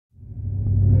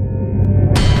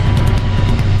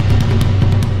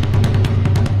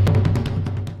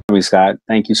me, Scott.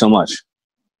 Thank you so much.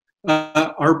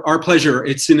 Our pleasure.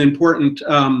 It's an important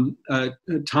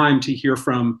time to hear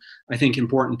from, I think,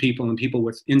 important people and people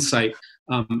with insight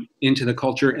into the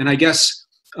culture. And I guess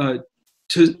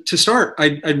to start,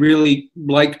 I'd really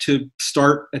like to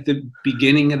start at the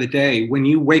beginning of the day. When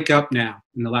you wake up now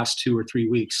in the last 2 or 3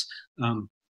 weeks,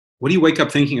 what do you wake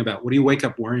up thinking about? What do you wake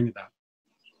up worrying about?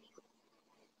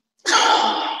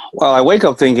 Well, I wake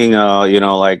up thinking, you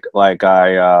know, like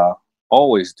I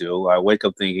always do. I wake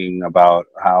up thinking about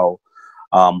how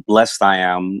blessed I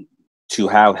am to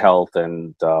have health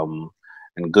and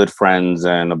good friends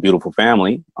and a beautiful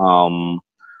family. I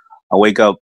wake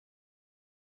up,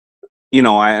 you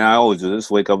know, I always do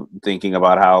this. Wake up thinking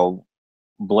about how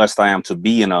blessed I am to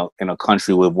be in a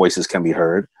country where voices can be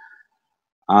heard.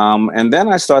 And then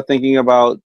I start thinking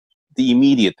about the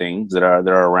immediate things that are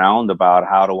around, about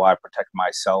how do I protect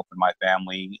myself and my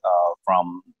family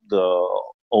from the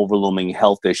overlooming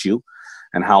health issue,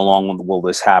 and how long will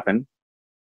this happen?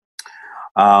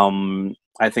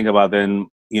 I think about then,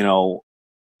 you know,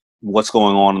 what's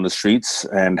going on in the streets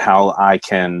and how I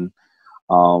can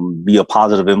be a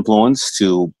positive influence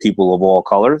to people of all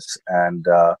colors, and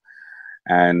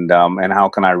how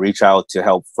can I reach out to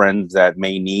help friends that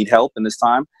may need help in this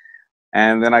time.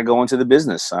 And then I go into the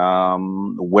business.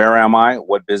 Where am I?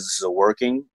 What businesses are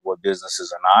working? What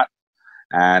businesses are not?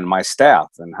 And my staff,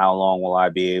 and how long will I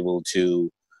be able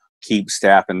to keep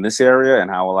staff in this area,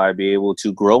 and how will I be able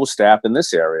to grow staff in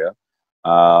this area?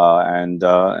 And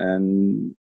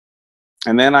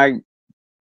then I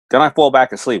fall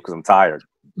back asleep because I'm tired,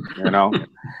 you know,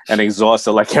 and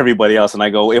exhausted like everybody else. And I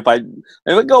go, if I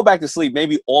go back to sleep,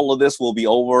 maybe all of this will be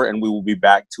over and we will be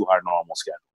back to our normal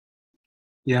schedule.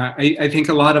 Yeah, I think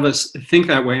a lot of us think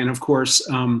that way, and of course,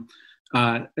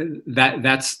 that's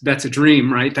a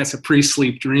dream, right? That's a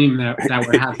pre-sleep dream that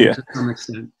we're having Yeah. to some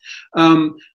extent.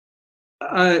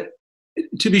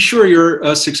 To be sure, you're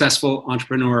a successful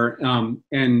entrepreneur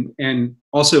and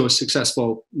also a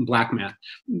successful Black man.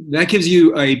 That gives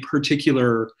you a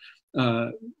particular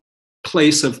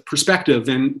place of perspective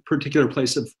and particular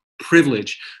place of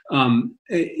privilege.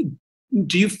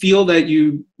 Do you feel that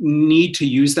you need to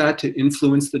use that to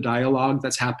influence the dialogue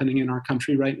that's happening in our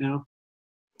country right now?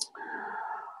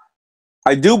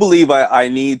 I do believe I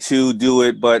need to do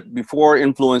it, but before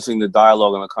influencing the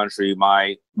dialogue in the country,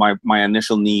 my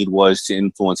initial need was to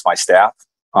influence my staff,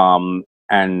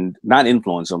 and not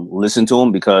influence them, listen to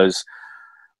them, because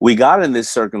we got in this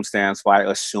circumstance by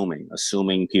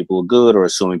assuming people are good, or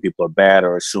assuming people are bad,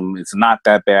 or assuming it's not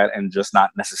that bad, and just not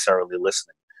necessarily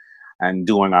listening and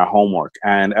doing our homework.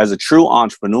 And as a true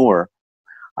entrepreneur,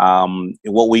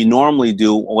 what we normally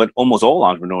do, what almost all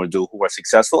entrepreneurs do who are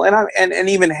successful, and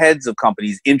even heads of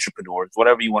companies, entrepreneurs,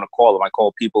 whatever you want to call them, I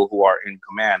call people who are in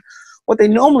command, what they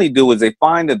normally do is they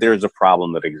find that there's a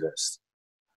problem that exists.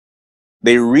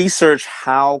 They research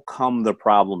how come the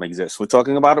problem exists. We're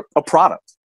talking about a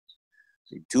product.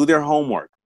 They do their homework.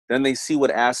 Then they see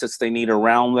what assets they need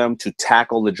around them to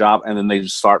tackle the job, and then they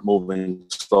just start moving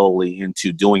slowly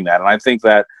into doing that. And I think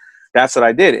that that's what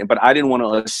I did. But I didn't want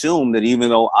to assume that even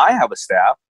though I have a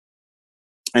staff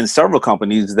and several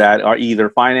companies that are either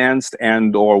financed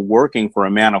and or working for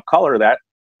a man of color, that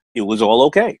it was all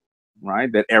okay, right?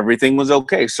 That everything was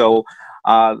okay. So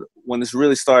when this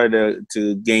really started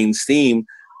to gain steam,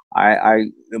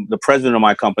 the president of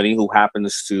my company, who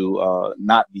happens to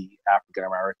not be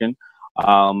African-American,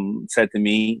 said to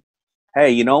me, hey,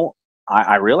 you know,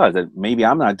 I realize that maybe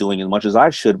I'm not doing as much as I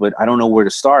should, but I don't know where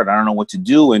to start. I don't know what to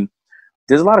do. And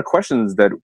there's a lot of questions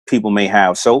that people may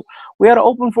have. So we had an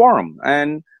open forum,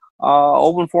 and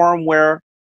open forum where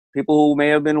people who may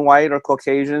have been white or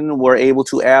Caucasian were able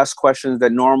to ask questions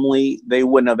that normally they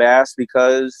wouldn't have asked,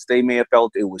 because they may have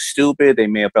felt it was stupid. They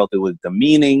may have felt it was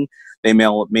demeaning. They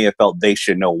may have felt they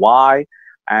should know why.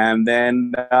 And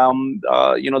then,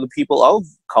 you know, the people of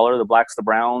color, the blacks, the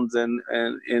browns, and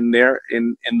in the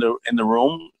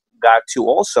room got to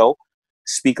also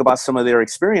speak about some of their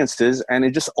experiences, and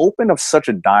it just opened up such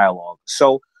a dialogue.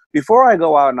 So before I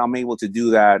go out and I'm able to do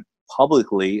that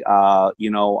publicly, you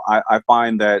know, I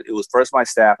find that it was first my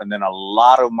staff, and then a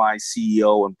lot of my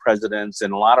CEO and presidents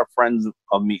and a lot of friends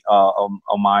of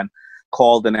mine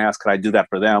called and asked, could I do that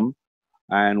for them?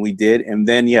 And we did. And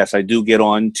then, yes, I do get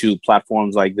on to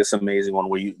platforms like this amazing one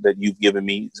that you've given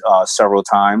me several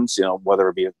times, you know, whether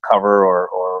it be a cover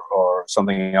or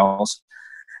something else.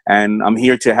 And I'm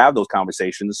here to have those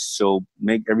conversations, so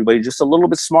make everybody just a little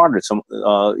bit smarter,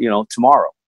 you know, tomorrow.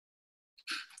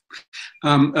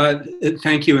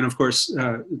 Thank you. And of course,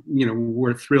 you know,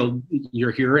 we're thrilled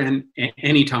you're here, and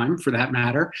anytime for that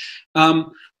matter.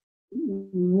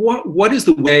 what is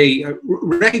the way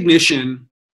recognition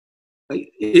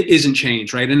isn't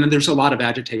change, right? And there's a lot of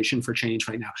agitation for change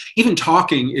right now. Even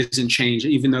talking isn't change,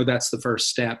 even though that's the first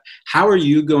step. How are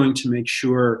you going to make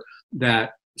sure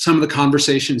that some of the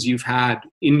conversations you've had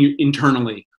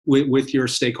internally with your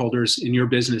stakeholders in your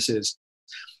businesses,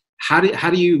 how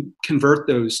do you convert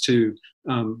those to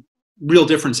real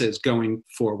differences going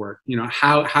forward? You know,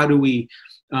 how do we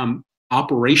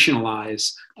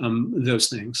operationalize those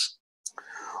things?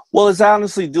 Well, it's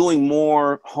honestly doing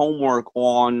more homework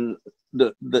on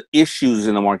the issues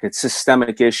in the market,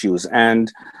 systemic issues.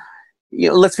 And, you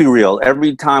know, let's be real.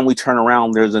 Every time we turn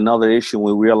around, there's another issue. And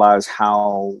we realize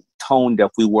how tone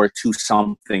deaf we were to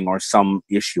something or some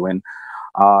issue. And,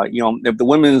 you know, if the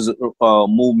women's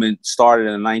movement started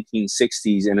in the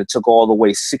 1960s and it took all the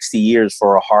way 60 years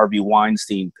for a Harvey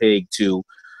Weinstein pig to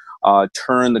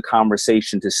turn the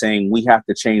conversation to saying we have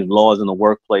to change laws in the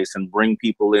workplace and bring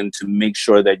people in to make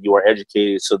sure that you are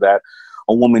educated so that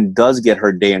a woman does get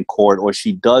her day in court, or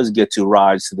she does get to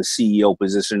rise to the CEO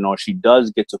position, or she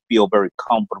does get to feel very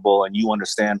comfortable and you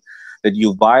understand that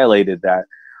you violated that.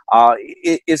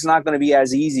 It's not going to be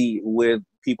as easy with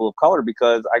people of color,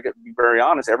 because I can be very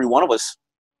honest, every one of us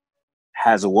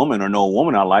has a woman or know a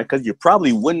woman I like, because you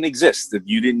probably wouldn't exist if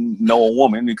you didn't know a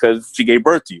woman because she gave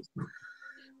birth to you.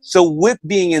 So with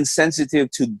being insensitive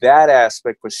to that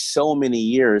aspect for so many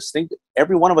years, think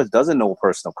every one of us doesn't know a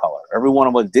person of color. Every one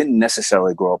of us didn't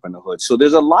necessarily grow up in the hood. So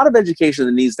there's a lot of education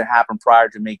that needs to happen prior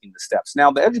to making the steps. Now,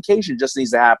 the education just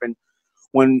needs to happen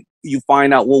when you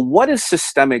find out, well, what is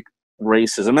systemic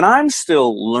racism? And I'm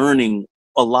still learning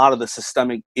a lot of the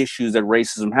systemic issues that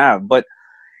racism have. But,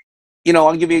 you know,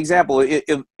 I'll give you an example.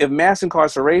 If mass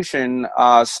incarceration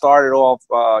started off,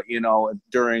 you know,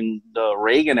 during the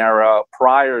Reagan era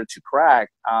prior to crack,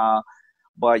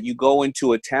 but you go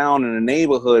into a town and a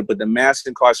neighborhood, but the mass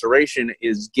incarceration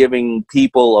is giving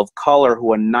people of color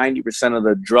who are 90% of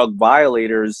the drug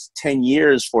violators 10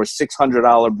 years for a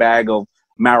 $600 bag of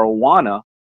marijuana,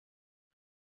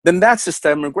 then that's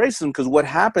systemic racism. Because what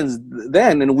happens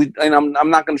then, and I'm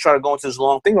not going to try to go into this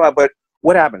long thing about it, but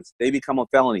what happens? They become a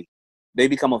felony. They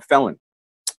become a felon.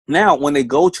 Now, when they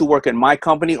go to work at my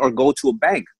company or go to a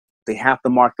bank, they have to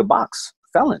mark the box,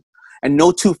 felon. And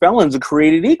no two felons are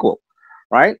created equal,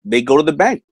 right? They go to the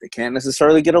bank. They can't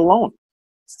necessarily get a loan.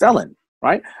 Felon,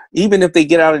 right? Even if they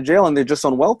get out of jail and they're just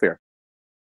on welfare,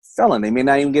 felon, they may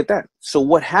not even get that. So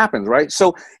what happens, right?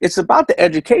 So it's about the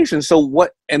education. So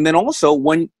what, and then also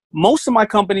when most of my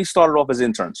companies started off as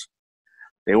interns,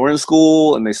 they were in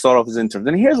school and they started off as interns.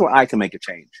 And here's where I can make a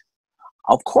change.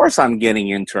 Of course, I'm getting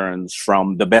interns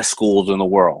from the best schools in the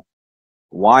world.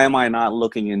 Why am I not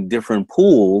looking in different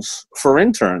pools for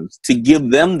interns to give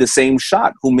them the same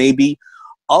shot who may be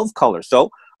of color?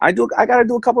 So I got to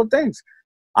do a couple of things.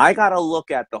 I got to look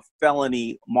at the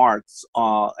felony marks,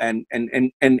 and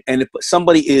if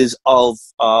somebody is of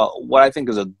what I think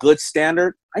is a good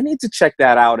standard, I need to check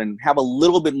that out and have a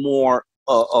little bit more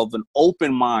of an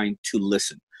open mind to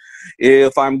listen.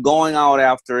 If I'm going out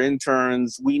after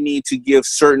interns, we need to give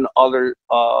certain other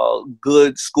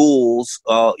good schools,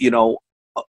 you know,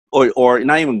 or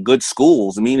not even good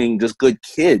schools, meaning just good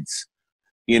kids,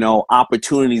 you know,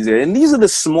 opportunities there. And these are the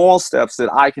small steps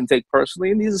that I can take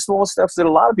personally, and these are small steps that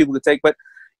a lot of people can take. But,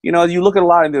 you know, you look at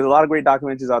there's a lot of great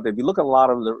documentaries out there. If you look at a lot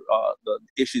of the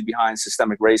issues behind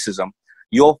systemic racism,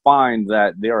 you'll find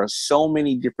that there are so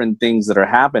many different things that are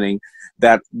happening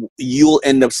that you'll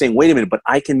end up saying, wait a minute, but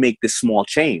I can make this small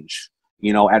change,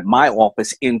 you know, at my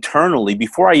office internally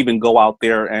before I even go out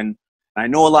there. And I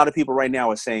know a lot of people right now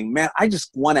are saying, man, I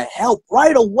just want to help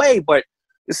right away. But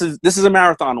this is a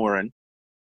marathon we're in.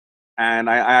 And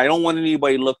I don't want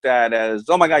anybody looked at as,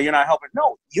 oh my God, you're not helping.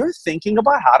 No, you're thinking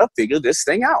about how to figure this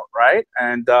thing out, right?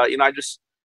 And,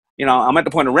 you know, I'm at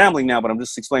the point of rambling now, but I'm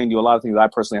just explaining to you a lot of things that I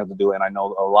personally have to do. And I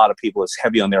know a lot of people, it's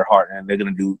heavy on their heart, and they're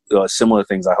going to do similar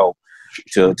things, I hope,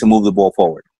 to move the ball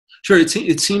forward. Sure.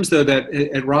 It seems, though, that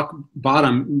at rock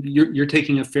bottom, you're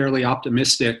taking a fairly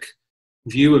optimistic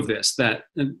view of this, that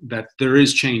there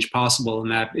is change possible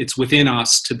and that it's within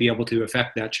us to be able to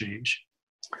affect that change.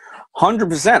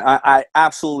 100%. I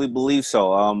absolutely believe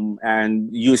so. And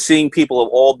you're seeing people of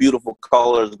all beautiful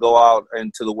colors go out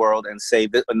into the world and say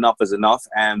that enough is enough,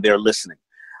 and they're listening.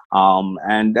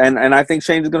 And I think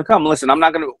change is going to come. Listen, I'm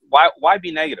not going to, why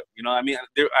be negative? You know, I mean,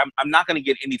 I'm not going to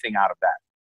get anything out of that.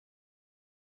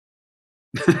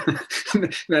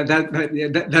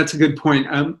 That's a good point.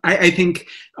 I think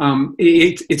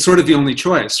it's sort of the only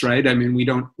choice, right? I mean, we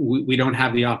don't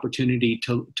have the opportunity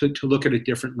to look at it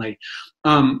differently.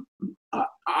 I'm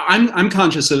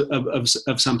conscious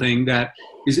of something that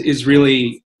is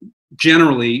really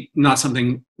generally not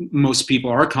something most people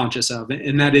are conscious of,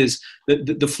 and that is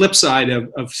the flip side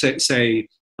of say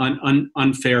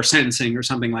unfair sentencing or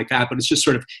something like that, but it's just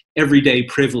sort of everyday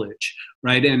privilege,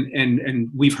 right? And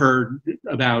we've heard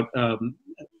about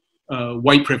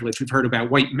white privilege, we've heard about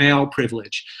white male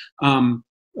privilege.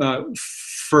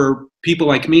 For people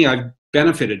like me, I've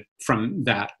benefited from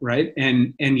that, right?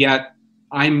 And yet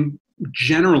I'm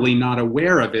generally not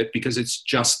aware of it because it's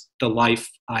just the life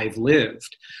I've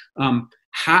lived.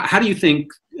 How do you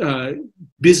think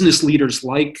business leaders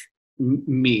like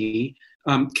me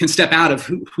can step out of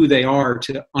who they are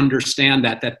to understand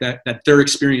that their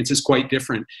experience is quite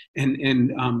different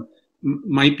and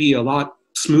might be a lot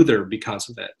smoother because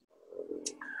of it?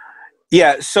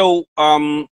 Yeah. So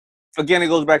again, it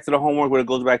goes back to the homework, but it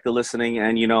goes back to listening.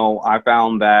 And I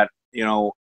found that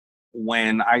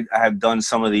when I have done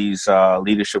some of these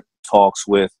leadership talks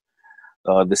with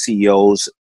the CEOs,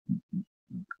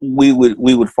 we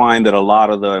would find that a lot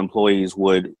of the employees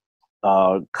would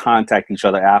contact each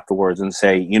other afterwards and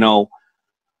say,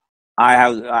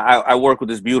 I work with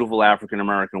this beautiful African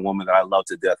American woman that I love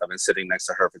to death. I've been sitting next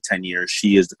to her for 10 years.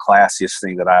 She is the classiest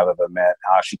thing that I've ever met.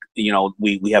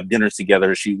 We have dinners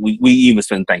together. We even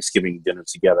spend Thanksgiving dinner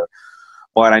together.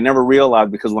 But I never realized,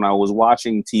 because when I was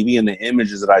watching TV and the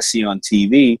images that I see on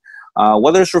TV,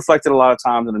 whether it's reflected a lot of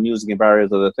times in the music and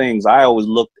various other things, I always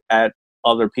looked at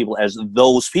other people as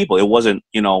those people. It wasn't,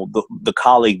 the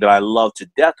colleague that I love to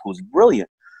death who's brilliant.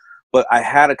 But I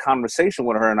had a conversation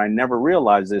with her, and I never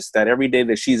realized this, that every day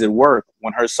that she's at work,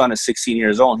 when her son is 16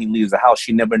 years old, he leaves the house,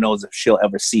 she never knows if she'll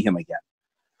ever see him again.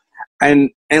 And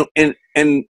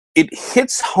it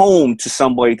hits home to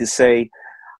somebody to say,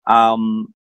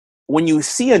 when you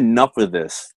see enough of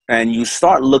this and you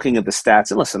start looking at the stats,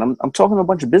 and listen, I'm talking to a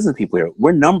bunch of business people here.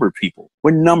 We're number people.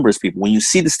 We're numbers people. When you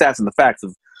see the stats and the facts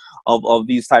of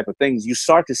these type of things, you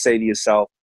start to say to yourself,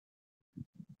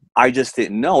 I just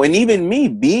didn't know. And even me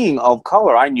being of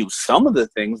color, I knew some of the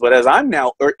things, but as I'm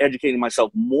now educating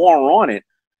myself more on it,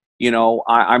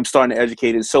 I'm starting to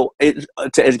educate it. So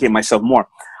to educate myself more,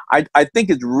 I think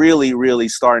it's really, really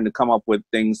starting to come up with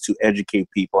things to educate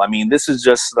people. I mean, this is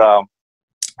just,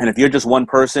 and if you're just one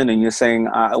person and you're saying,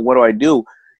 what do I do?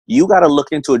 You got to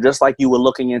look into it just like you were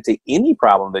looking into any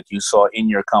problem that you saw in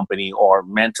your company or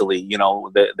mentally,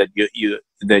 that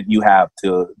you have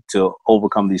to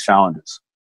overcome these challenges.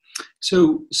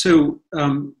 So to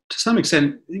some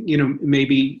extent,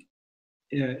 maybe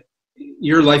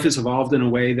your life has evolved in a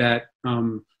way that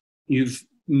you've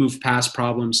moved past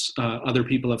problems other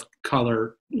people of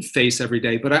color face every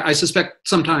day. But I suspect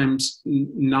sometimes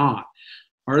not.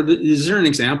 Is there an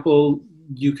example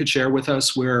you could share with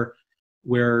us where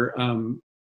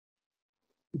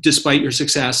despite your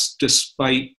success,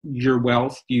 despite your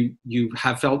wealth, you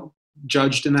have felt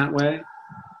judged in that way?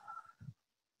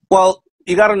 Well,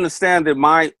 you got to understand that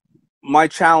my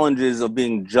challenges of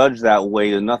being judged that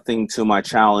way are nothing to my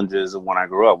challenges of when I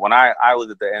grew up. When I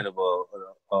was at the end of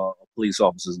a police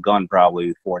officer's gun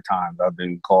probably 4 times. I've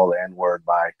been called the N-word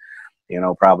by,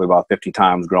 probably about 50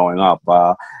 times growing up.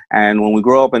 And when we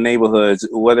grow up in neighborhoods,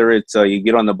 whether it's you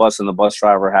get on the bus and the bus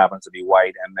driver happens to be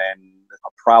white, and then a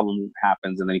problem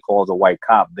happens and then he calls a white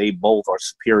cop, they both are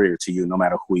superior to you no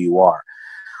matter who you are.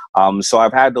 So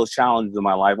I've had those challenges in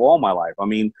my life, all my life. I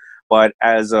mean, but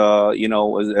as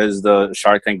as the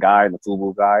Shark Tank guy and the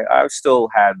FUBU guy, I've still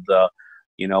had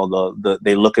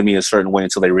they look at me a certain way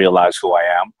until they realize who I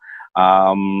am.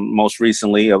 Most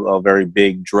recently, a very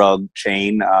big drug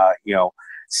chain,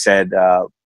 said that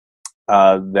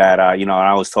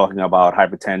I was talking about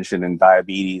hypertension and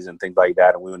diabetes and things like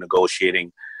that, and we were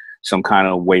negotiating some kind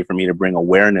of way for me to bring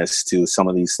awareness to some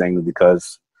of these things,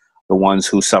 because the ones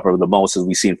who suffer the most, as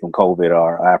we've seen from COVID,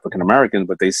 are African Americans.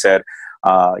 But they said,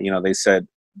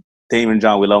 Daymond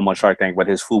John, we love him on Shark Tank, but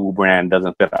his FUBU brand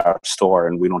doesn't fit our store,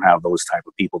 and we don't have those type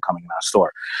of people coming in our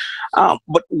store.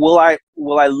 But will I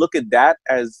look at that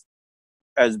as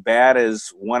bad as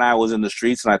when I was in the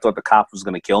streets and I thought the cop was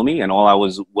going to kill me, and all I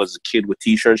was a kid with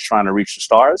T-shirts trying to reach the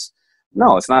stars?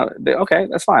 No, it's not. Okay,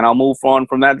 that's fine. I'll move on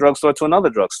from that drugstore to another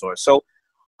drugstore. So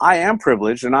I am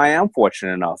privileged and I am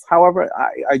fortunate enough. However,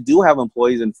 I do have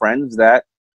employees and friends that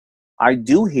I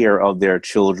do hear of their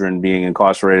children being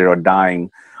incarcerated or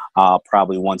dying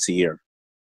probably once a year.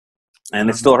 And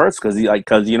it still hurts because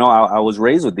I was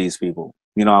raised with these people.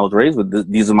 I was raised with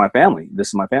these are my family. This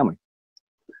is my family.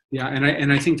 Yeah,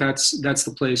 and I think that's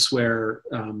the place where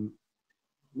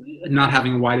not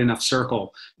having a wide enough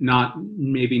circle, not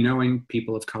maybe knowing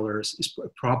people of color is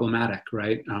problematic,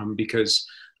 right? Because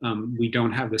we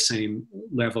don't have the same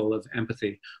level of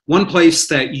empathy. One place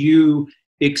that you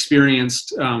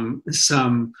experienced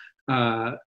some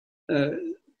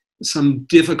some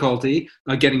difficulty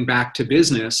getting back to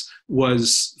business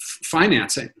was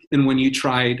financing. And when you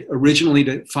tried originally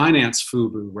to finance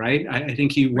FUBU, right? I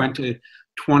think you went to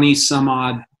 20 some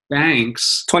odd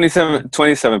banks. 27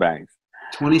 banks.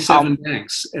 27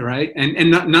 banks, right?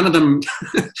 And none of them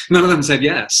none of them said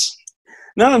yes.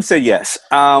 None of them said yes.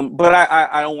 But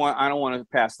I don't want to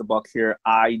pass the buck here.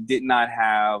 I did not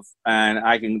have, and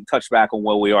I can touch back on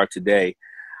where we are today.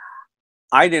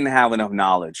 I didn't have enough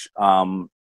knowledge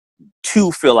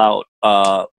to fill out,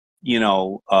 a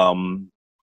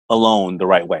loan the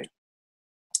right way.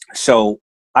 So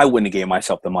I wouldn't have gave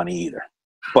myself the money either.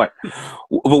 But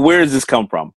where does this come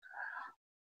from?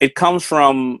 It comes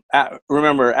from,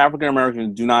 remember, African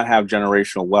Americans do not have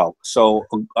generational wealth. So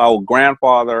our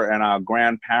grandfather and our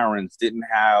grandparents didn't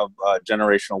have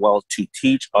generational wealth to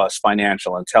teach us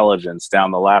financial intelligence down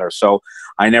the ladder. So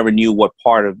I never knew what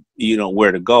part of,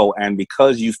 where to go. And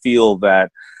because you feel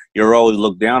that you're always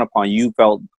looked down upon, you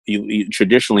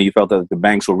traditionally felt that the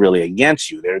banks were really against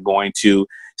you. They're going to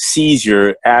seize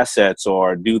your assets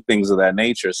or do things of that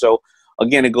nature. So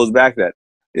again, it goes back to that.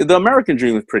 The American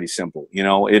dream is pretty simple.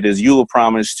 It is you were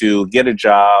promised to get a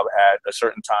job at a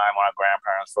certain time when our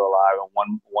grandparents were alive,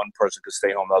 and one person could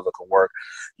stay home, the other could work.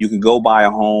 You could go buy a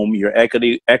home. Your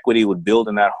equity would build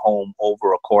in that home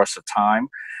over a course of time,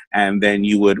 and then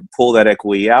you would pull that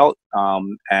equity out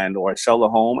or sell the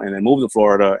home and then move to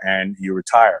Florida and you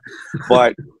retire.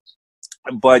 But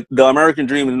the American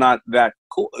dream is not that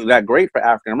cool, that great for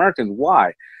African Americans.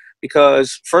 Why?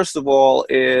 Because first of all,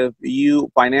 if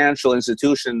financial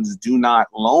institutions do not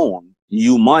loan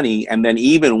you money, and then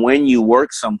even when you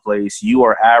work someplace, you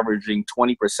are averaging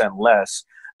 20% less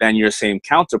than your same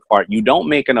counterpart, you don't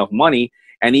make enough money.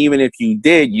 And even if you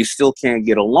did, you still can't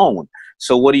get a loan.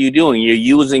 So what are you doing? You're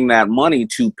using that money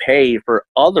to pay for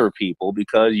other people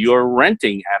because you're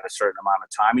renting at a certain amount of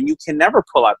time, and you can never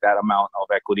pull out that amount of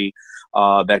equity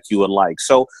that you would like.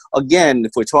 So again,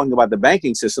 if we're talking about the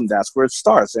banking system, that's where it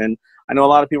starts. And I know a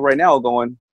lot of people right now are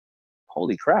going,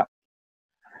 holy crap.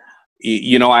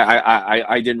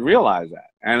 I didn't realize that.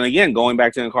 And again, going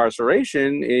back to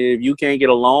incarceration, if you can't get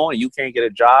a loan, you can't get a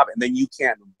job, and then you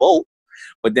can't vote,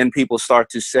 but then people start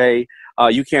to say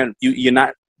you can't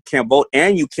vote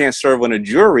and you can't serve on a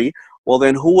jury. Well,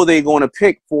 then who are they going to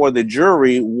pick for the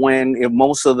jury if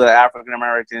most of the African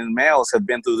American males have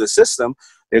been through the system?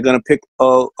 They're going to pick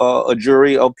a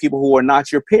jury of people who are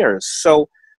not your peers. So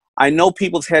I know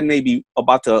people's head may be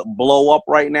about to blow up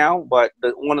right now, but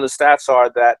one of the stats are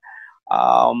that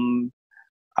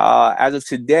as of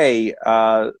today,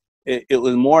 it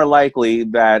was more likely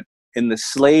that in the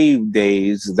slave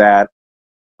days that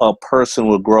a person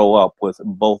would grow up with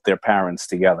both their parents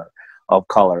together of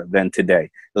color than today.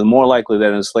 It was more likely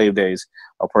that in the slave days,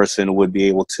 a person would be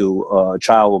able to, a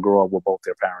child will grow up with both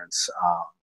their parents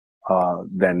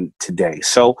than today.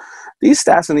 So these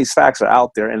stats and these facts are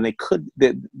out there, and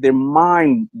they're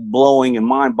mind-blowing and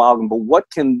mind-boggling, but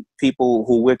what can people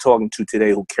who we're talking to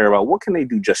today who care about, what can they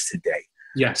do just today?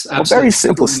 Yes, absolutely. A very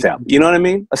simple step, you know what I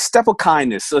mean? A step of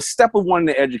kindness, a step of wanting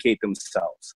to educate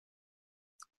themselves.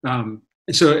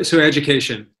 So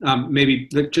education, maybe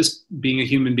just being a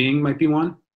human being might be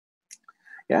one.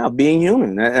 Yeah, being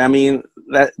human. I mean,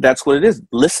 that's what it is.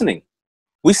 Listening.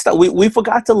 We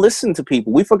forgot to listen to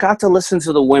people. We forgot to listen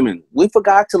to the women. We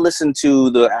forgot to listen to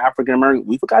the African American.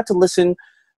 We forgot to listen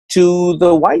to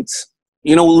the whites.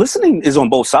 Listening is on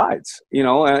both sides.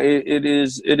 It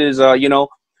is.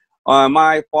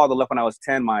 My father left when I was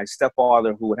 10. My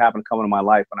stepfather, who would happen to come into my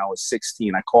life when I was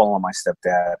 16, I call on my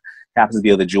stepdad, happens to be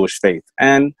of the Jewish faith.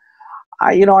 And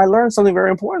I learned something very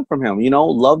important from him.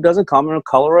 Love doesn't come in a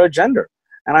color or a gender.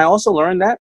 And I also learned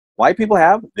that white people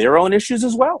have their own issues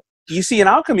as well. You see, in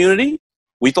our community,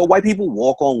 we thought white people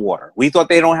walk on water. We thought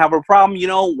they don't have a problem.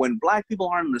 When black people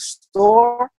are in the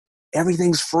store,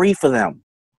 everything's free for them,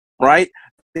 right?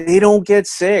 They don't get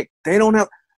sick. They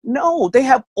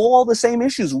have all the same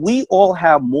issues. We all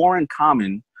have more in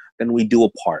common than we do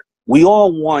apart. We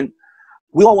all want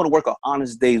to work an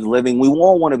honest day's living. We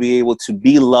all want to be able to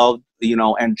be loved,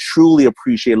 and truly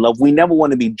appreciate love. We never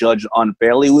want to be judged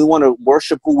unfairly. We want to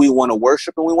worship who we want to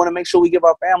worship, and we want to make sure we give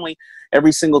our family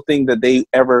every single thing that they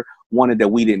ever wanted that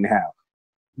we didn't have.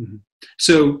 Mm-hmm.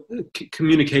 So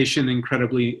communication,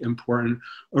 incredibly important.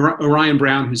 Orion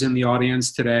Brown, who's in the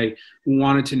audience today,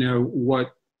 wanted to know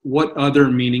what other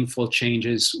meaningful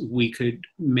changes we could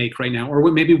make right now, or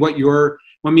what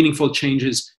meaningful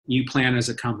changes you plan as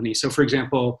a company. So for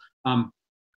example,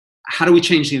 how do we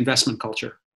change the investment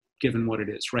culture given what it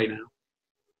is right now?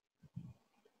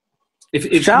 If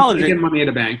you get money at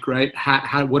a bank, right?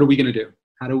 What are we going to do?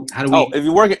 How do Oh, we?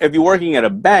 if you're working at a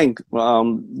bank,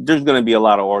 there's going to be a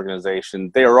lot of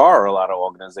organizations. There are a lot of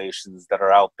organizations that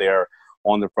are out there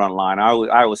on the front line.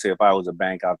 I would say if I was a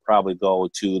bank, I'd probably go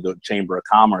to the Chamber of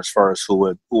Commerce first, who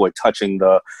are touching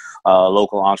the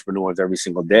local entrepreneurs every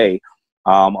single day.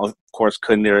 Of course,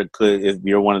 if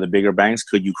you're one of the bigger banks,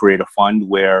 could you create a fund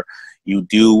where you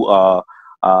do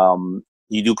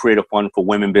create a fund for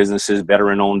women businesses,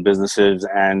 veteran-owned businesses,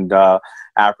 and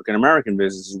African American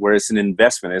businesses, where it's an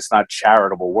investment. It's not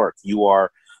charitable work. You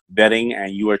are betting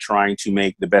and you are trying to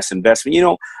make the best investment. You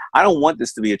know, I don't want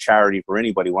this to be a charity for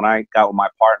anybody. When I got with my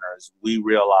partners, we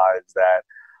realized that,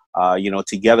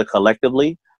 together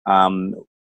collectively,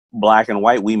 black and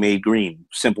white, we made green.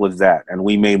 Simple as that. And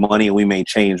we made money and we made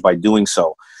change by doing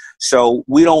so. So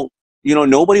we don't,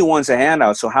 nobody wants a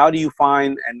handout. So how do you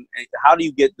find and how do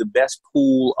you get the best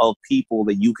pool of people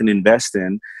that you can invest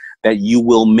in that you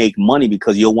will make money,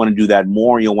 because you'll want to do that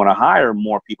more. You'll want to hire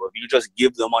more people. If you just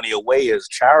give the money away as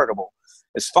charitable,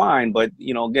 it's fine. But,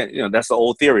 again, that's the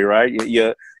old theory, right?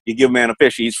 You give a man a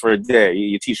fish, he eats for a day.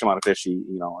 You teach him how to fish,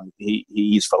 he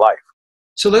eats for life.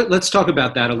 So let's talk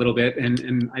about that a little bit.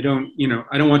 And I don't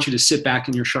want you to sit back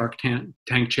in your Shark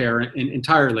Tank chair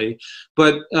entirely,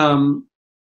 but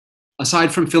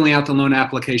aside from filling out the loan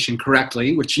application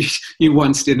correctly, which you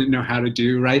once didn't know how to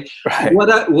do, right? Right.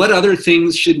 What other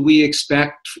things should we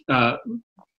expect that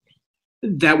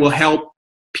will help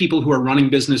people who are running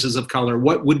businesses of color?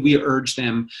 What would we urge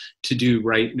them to do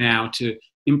right now to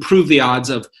improve the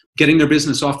odds of getting their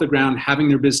business off the ground, having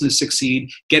their business succeed,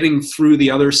 getting through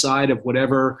the other side of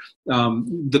whatever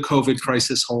the COVID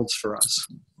crisis holds for us?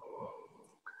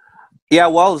 Yeah,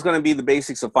 well, it's going to be the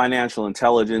basics of financial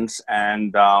intelligence,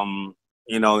 and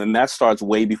and that starts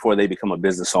way before they become a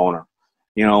business owner.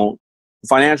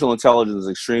 Financial intelligence is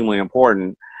extremely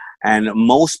important, and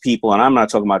most people, and I'm not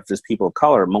talking about just people of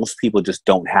color, most people just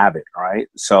don't have it, right?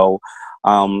 So,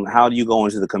 how do you go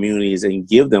into the communities and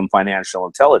give them financial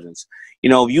intelligence?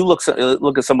 If you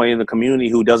look at somebody in the community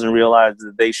who doesn't realize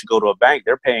that they should go to a bank,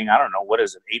 they're paying, I don't know, what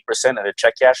is it, 8% at a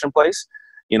check cashing place?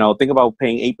 Think about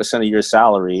paying 8% of your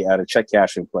salary at a check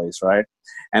cashing place, right?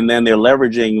 And then they're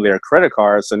leveraging their credit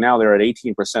cards, so now they're at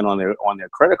 18% on their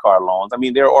credit card loans. I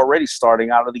mean, they're already starting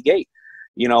out of the gate,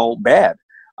 bad.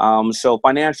 So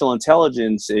financial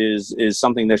intelligence is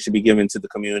something that should be given to the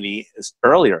community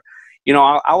earlier.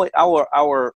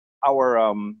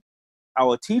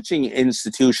 Our teaching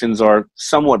institutions are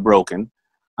somewhat broken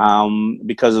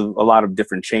because of a lot of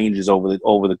different changes over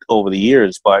the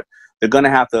years, but they're going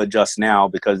to have to adjust now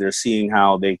because they're seeing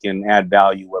how they can add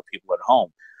value where people are at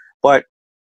home. But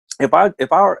if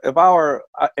our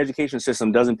education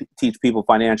system doesn't teach people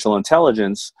financial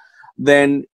intelligence,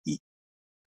 then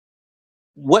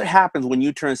what happens when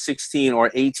you turn 16 or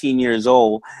 18 years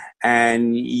old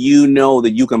and you know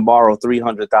that you can borrow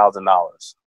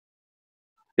 $300,000?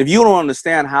 If you don't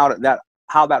understand how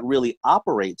that really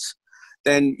operates,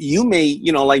 then you may,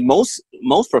 like most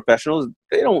professionals,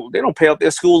 they don't pay off their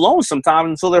school loans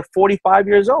sometimes until they're 45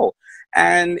 years old.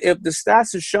 And if the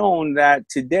stats have shown that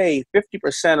today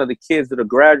 50% of the kids that are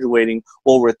graduating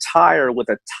will retire with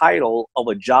a title of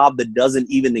a job that doesn't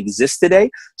even exist today.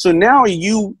 So now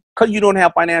because you don't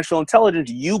have financial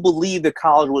intelligence, you believe that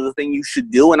college was the thing you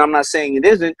should do. And I'm not saying it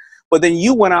isn't, but then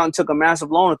you went out and took a massive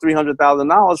loan of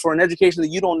 $300,000 for an education that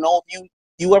you don't know if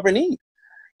you ever need.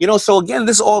 So again,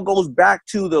 this all goes back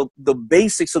to the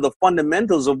basics of the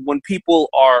fundamentals of when people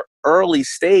are early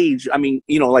stage. I mean,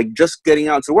 like just getting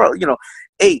out to the world,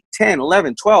 8, 10,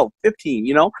 11, 12, 15,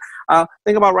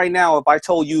 think about right now, if I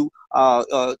told you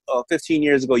 15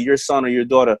 years ago, your son or your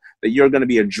daughter, that you're going to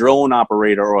be a drone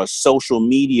operator or a social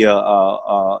media,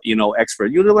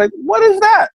 expert, you'd be like, what is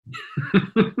that?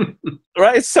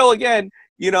 Right. So again,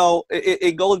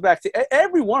 it goes back to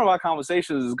every one of our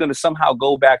conversations is going to somehow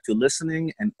go back to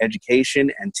listening and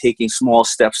education and taking small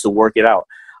steps to work it out.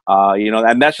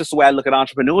 And that's just the way I look at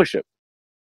entrepreneurship.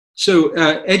 So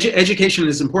education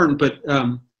is important, but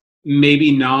maybe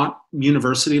not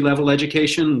university level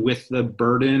education with the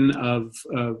burden of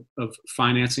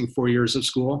financing 4 years of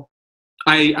school.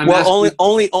 I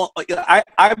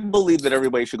believe that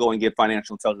everybody should go and get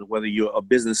financial intelligence, whether you're a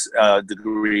business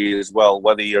degree as well,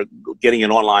 whether you're getting it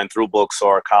online through books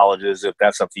or colleges. If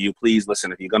that's up to you, please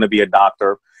listen. If you're going to be a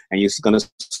doctor and you're going to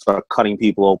start cutting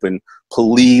people open,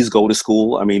 please go to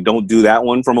school. I mean, don't do that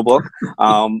one from a book.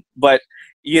 But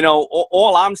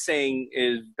all I'm saying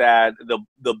is that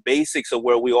the basics of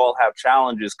where we all have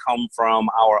challenges come from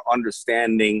our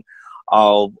understanding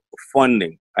of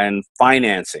funding and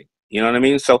financing. You know what I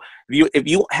mean? So if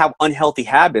you have unhealthy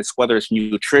habits, whether it's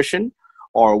nutrition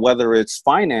or whether it's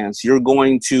finance, you're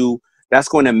going to that's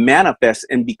going to manifest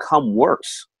and become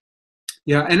worse.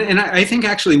 Yeah, and I think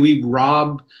actually we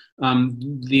rob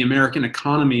the American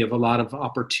economy of a lot of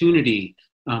opportunity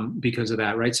because of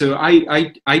that, right? So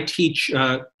I teach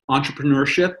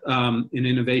entrepreneurship and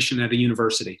innovation at a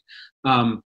university.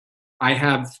 I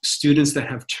have students that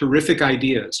have terrific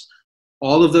ideas.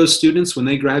 All of those students, when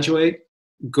they graduate,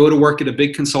 go to work at a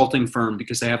big consulting firm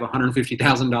because they have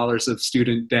 $150,000 of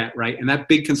student debt, right? And that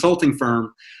big consulting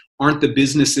firm aren't the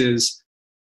businesses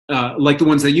like the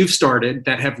ones that you've started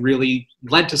that have really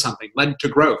led to something, led to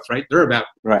growth, right? They're about,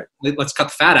 right, let's cut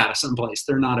the fat out of someplace.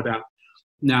 They're not about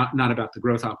the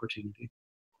growth opportunity.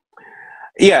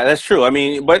 Yeah, that's true. I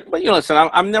mean, but you know, listen,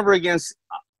 I'm never against,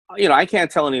 you know, I can't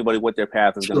tell anybody what their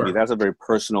path is going to be. That's a very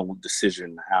personal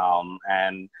decision.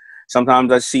 And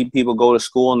sometimes I see people go to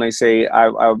school and they say,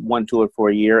 I went to it for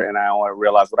a year and I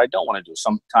realize what I don't want to do.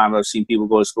 Sometimes I've seen people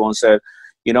go to school and said,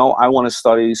 you know, I want to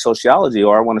study sociology,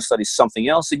 or I want to study something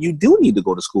else that you do need to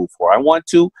go to school for. I want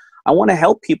to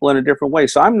help people in a different way.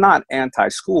 So I'm not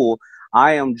anti-school.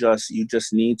 I am just, you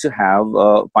just need to have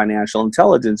financial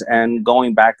intelligence. And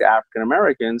going back to African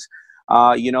Americans,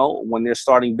 you know, when they're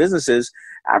starting businesses,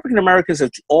 African Americans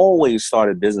have always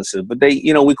started businesses, but they,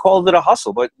 you know, we call it a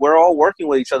hustle, but we're all working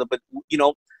with each other. But, you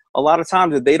know, a lot of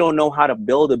times if they don't know how to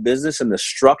build a business and the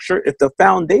structure, if the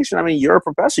foundation, I mean, you're a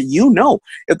professor, you know,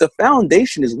 if the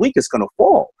foundation is weak, it's going to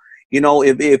fall. You know,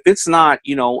 if it's not,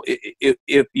 you know,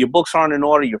 if your books aren't in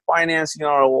order, your financing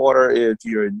aren't in order, if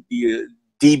your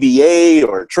DBA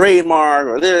or trademark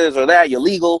or this or that, you're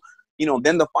legal, you know,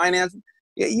 then the finance,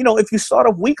 you know, if you start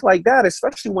off weak like that,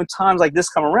 especially when times like this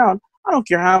come around, I don't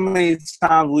care how many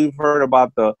times we've heard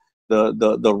about the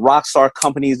rock star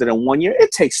companies that in 1 year,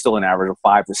 it takes still an average of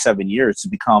 5 to 7 years to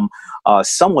become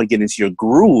somewhat get into your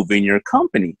groove in your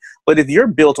company. But if you're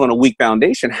built on a weak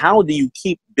foundation, how do you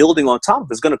keep building on top of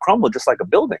it? It's going to crumble just like a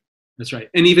building. That's right.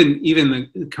 And even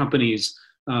the companies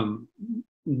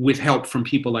with help from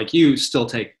people like you still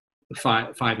take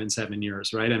 5 and 7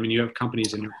 years, right? I mean, you have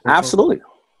companies in your portfolio absolutely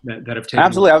that have taken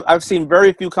absolutely. I've seen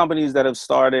very few companies that have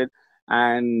started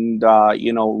and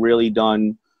you know, really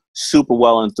done super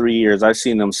well in 3 years. I've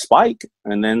seen them spike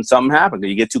and then something happens.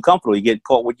 You get too comfortable. You get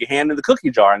caught with your hand in the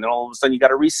cookie jar, and then all of a sudden you got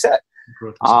to reset.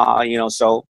 You know,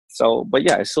 so, but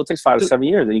yeah, it still takes 5 to 7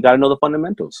 years, and you got to know the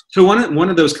fundamentals. So one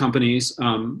of those companies,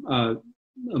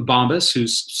 Bombas,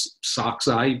 whose socks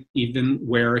I even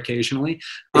wear occasionally,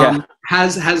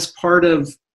 has part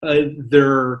of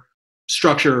their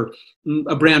structure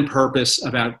a brand purpose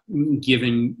about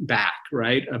giving back,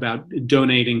 right? About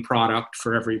donating product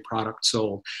for every product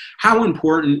sold. How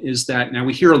important is that? Now,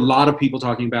 we hear a lot of people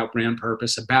talking about brand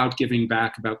purpose, about giving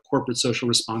back, about corporate social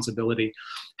responsibility.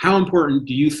 How important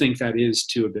do you think that is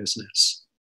to a business?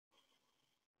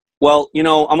 Well, you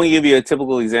know, I'm going to give you a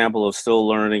typical example of still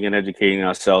learning and educating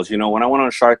ourselves. You know, when I went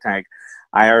on Shark Tank,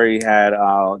 I already had,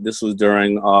 this was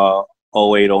during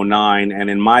 08, 09. And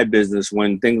in my business,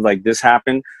 when things like this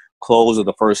happen, clothes are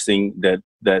the first thing that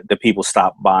people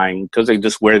stop buying because they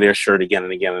just wear their shirt again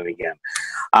and again and again.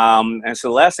 And so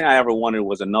the last thing I ever wanted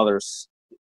was another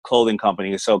clothing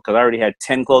company. So, because I already had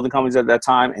 10 clothing companies at that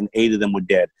time and 8 of them were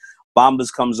dead.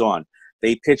 Bombas comes on.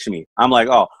 They pitch me. I'm like,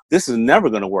 oh, this is never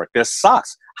going to work. They're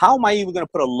socks. How am I even going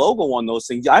to put a logo on those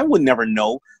things? I would never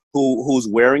know who's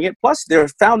wearing it. Plus, they're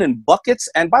found in buckets.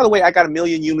 And by the way, I got 1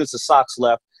 million units of socks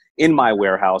left in my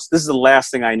warehouse. This is the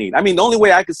last thing I need. I mean, the only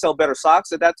way I could sell better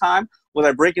socks at that time was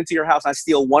I break into your house, I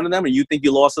steal one of them, and you think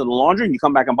you lost it in the laundry, and you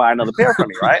come back and buy another pair from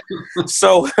me, right?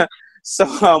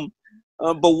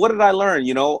 But what did I learn?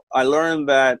 You know, I learned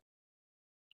that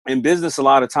in business a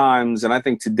lot of times, and I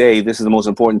think today this is the most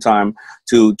important time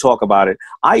to talk about it.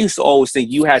 I used to always think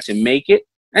you had to make it,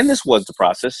 and this was the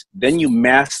process, then you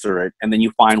master it, and then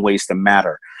you find ways to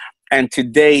matter. And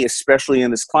today, especially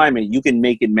in this climate, you can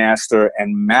make it master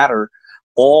and matter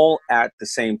all at the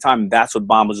same time. That's what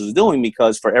Bombas is doing,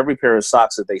 because for every pair of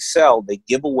socks that they sell, they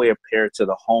give away a pair to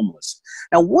the homeless.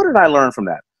 Now, what did I learn from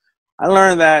that? I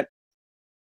learned that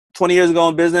 20 years ago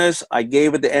in business, I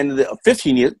gave at the end of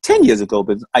the 10 years ago,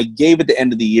 but I gave at the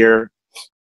end of the year.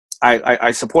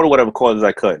 I supported whatever causes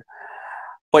I could.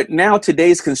 But now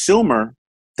today's consumer,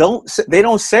 they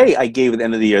don't say I gave at the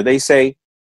end of the year. They say,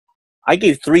 I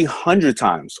gave 300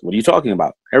 times. What are you talking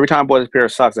about? Every time I bought this pair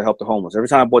of socks, I helped the homeless. Every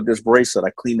time I bought this bracelet, I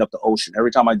cleaned up the ocean.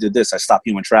 Every time I did this, I stopped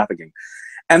human trafficking.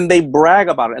 And they brag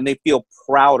about it and they feel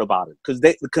proud about it, because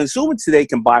the consumer today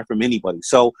can buy from anybody.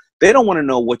 So they don't want to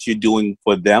know what you're doing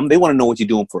for them. They want to know what you're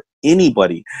doing for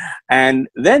anybody. And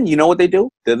then you know what they do?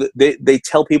 They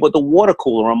tell people at the water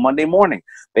cooler on Monday morning.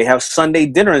 They have Sunday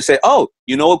dinner and say, oh,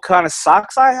 you know what kind of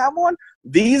socks I have on?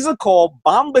 These are called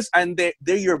Bombas, and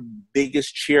they're your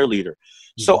biggest cheerleader.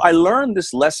 So I learned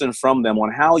this lesson from them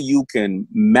on how you can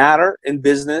matter in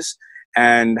business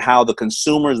and how the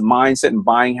consumer's mindset and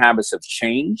buying habits have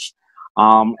changed.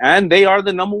 And they are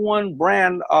the number one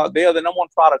brand. They are the number one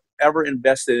product ever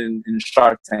invested in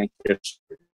Shark Tank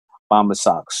history, Bombas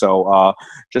socks. So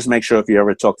just make sure if you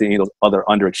ever talk to any of those other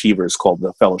underachievers called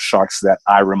the fellow sharks that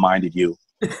I reminded you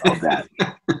of that.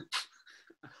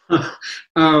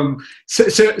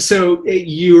 So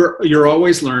you're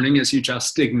always learning, as you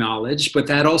just acknowledged, but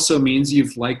that also means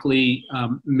you've likely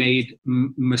made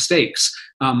mistakes.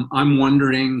 I'm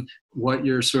wondering what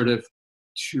your sort of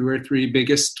 2 or 3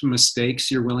 biggest mistakes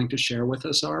you're willing to share with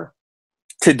us are.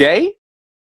 Today,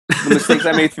 the mistakes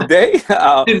I made today.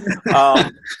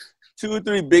 2 or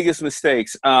 3 biggest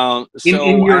mistakes. In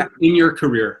your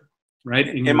career, right?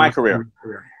 In my career.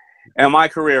 And my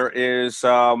career is.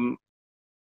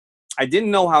 I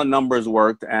didn't know how numbers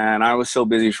worked, and I was so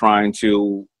busy trying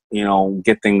to,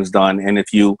 get things done. And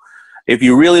if you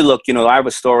really look, I have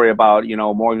a story about,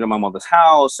 mortgaging my mother's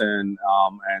house and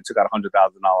took out a $100,000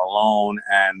 loan,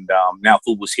 and now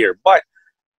FUBU's here. But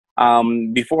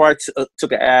before I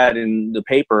took an ad in the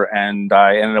paper, and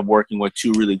I ended up working with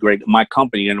my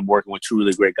company ended up working with 2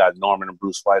 really great guys, Norman and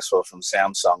Bruce Weissel from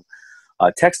Samsung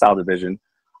textile division.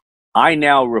 I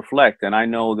now reflect, and I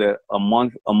know that a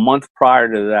month prior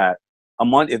to that,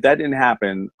 if that didn't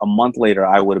happen, a month later,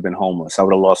 I would have been homeless. I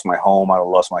would have lost my home. I would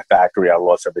have lost my factory. I would have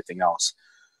lost everything else.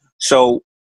 So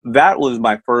that was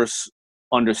my first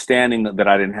understanding that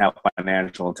I didn't have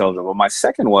financial intelligence. But my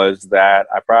second was that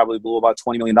I probably blew about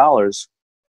 $20 million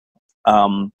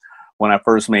when I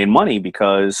first made money,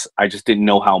 because I just didn't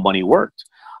know how money worked.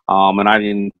 And I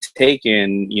didn't take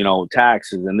in,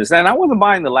 taxes and this, and I wasn't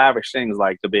buying the lavish things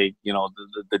like the big,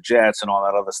 the jets and all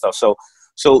that other stuff. So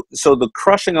the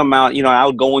crushing amount, I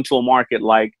would go into a market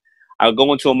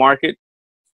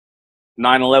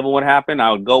 9/11 would happen.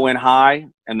 I would go in high,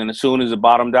 and then as soon as it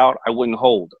bottomed out, I wouldn't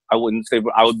hold. I wouldn't stay.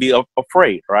 I would be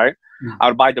afraid, right? Mm-hmm. I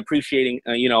would buy depreciating,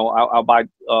 I'll buy,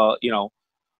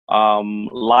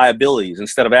 liabilities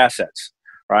instead of assets,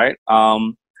 right?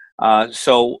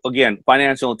 So again,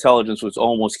 financial intelligence was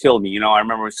almost killed me. I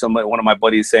remember one of my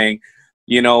buddies saying,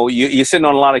 you're sitting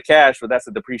on a lot of cash, but that's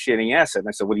a depreciating asset. And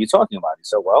I said, what are you talking about? He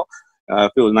said, well,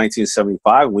 if it was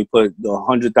 1975, we put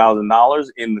 $100,000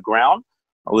 in the ground,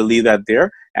 we'll leave that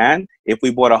there. And if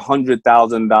we bought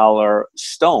 $100,000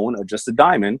 stone or just a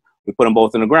diamond, we put them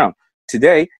both in the ground.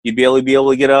 Today, you'd be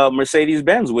able to get a Mercedes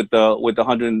Benz with the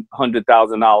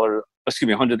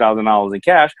 $100,000 in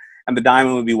cash, and the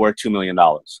diamond would be worth $2 million.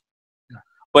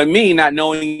 But me, not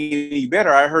knowing any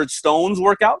better, I heard stones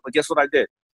work out. But guess what I did?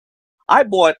 I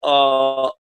bought a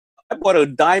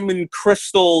diamond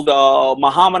crystal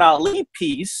Muhammad Ali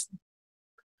piece.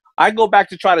 I go back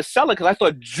to try to sell it because I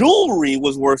thought jewelry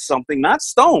was worth something, not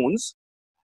stones.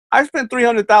 I spent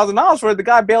 $300,000 for it. The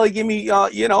guy barely gave me,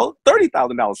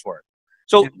 $30,000 for it.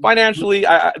 So financially,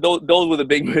 those were the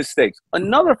big mistakes.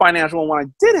 Another financial one, when I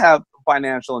did have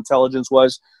financial intelligence,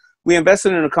 was we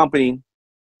invested in a company,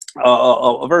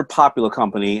 a very popular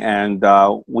company, and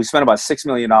we spent about $6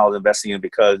 million investing in it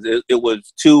because it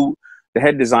was the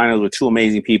head designers were 2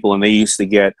 amazing people, and they used to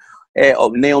get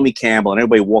Naomi Campbell, and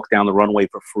everybody walked down the runway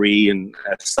for free and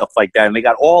stuff like that, and they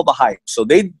got all the hype. So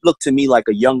they looked to me like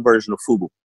a young version of FUBU,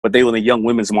 but they were in the young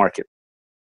women's market.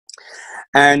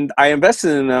 And I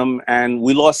invested in them, and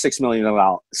we lost $6 million.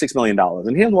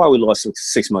 And here's why we lost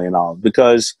 $6 million,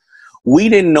 because we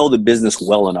didn't know the business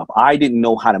well enough. I didn't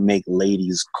know how to make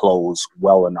ladies' clothes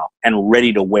well enough and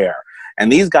ready to wear. And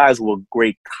these guys were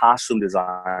great costume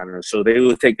designers. So they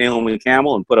would take Naomi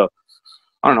Campbell and put a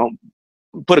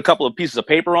couple of pieces of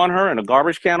paper on her and a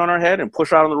garbage can on her head and push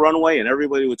her out on the runway, and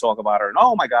everybody would talk about her. And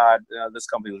oh my God, this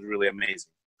company was really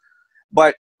amazing.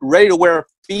 But ready to wear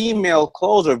female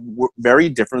clothes are very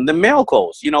different than male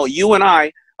clothes. You and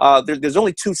I, there's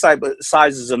only 2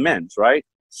 sizes of men's, right?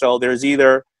 So there's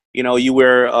either, you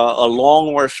wear a long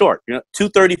or a short. 2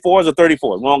 34s or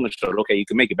 34s, long and short. Okay, you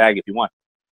can make it baggy if you want.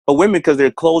 But women, because their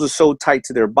clothes are so tight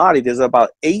to their body, there's about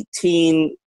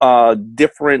 18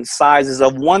 different sizes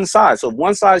of one size. So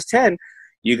one size 10,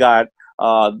 you got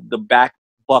the back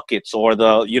buckets, or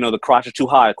the crotch is too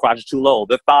high, crotch is too low,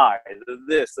 the thigh,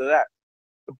 this, or that.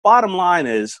 The bottom line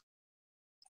is,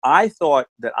 I thought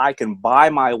that I can buy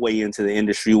my way into the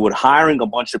industry with hiring a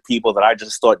bunch of people that I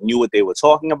just thought knew what they were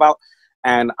talking about.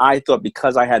 And I thought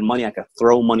because I had money, I could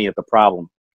throw money at the problem.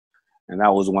 And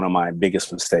that was one of my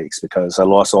biggest mistakes, because I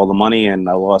lost all the money and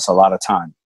I lost a lot of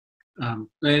time.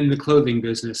 And the clothing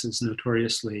business is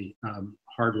notoriously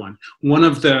hard one. One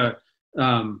of the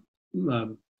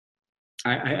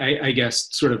I guess,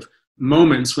 sort of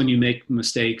moments when you make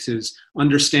mistakes is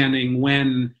understanding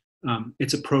when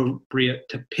it's appropriate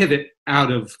to pivot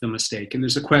out of the mistake. And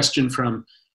there's a question from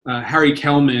Harry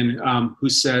Kelman, who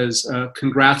says,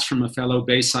 congrats from a fellow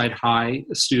Bayside High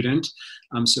student.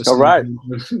 All right.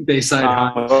 Bayside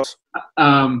High.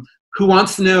 Who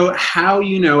wants to know how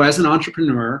you know, as an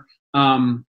entrepreneur,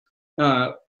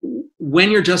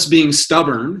 when you're just being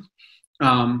stubborn,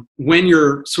 when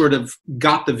you're sort of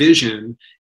got the vision,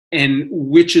 and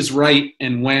which is right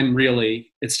and when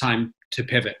really it's time to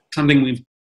pivot. Something we've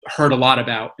heard a lot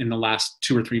about in the last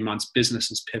 2 or 3 months,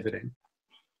 businesses pivoting.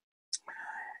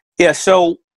 Yeah,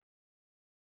 so,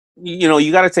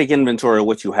 you got to take inventory of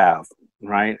what you have,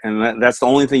 right? And that's the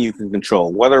only thing you can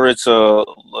control, whether it's a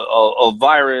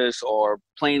virus or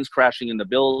planes crashing in the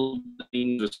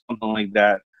buildings or something like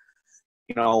that.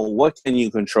 What can you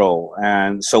control?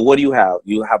 And so what do you have?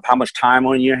 You have how much time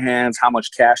on your hands, how much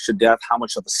cash to death, how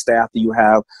much of the staff do you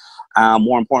have?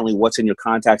 More importantly, what's in your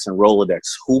contacts and Rolodex?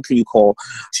 Who can you call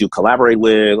to collaborate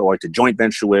with or to joint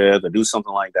venture with or do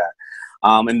something like that?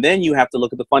 And then you have to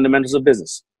look at the fundamentals of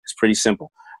business. It's pretty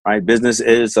simple, right? Business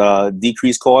is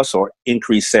decreased costs or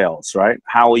increased sales, right?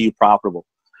 How are you profitable?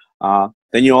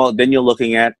 Then you're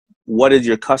looking at what is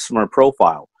your customer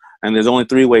profile? And there's only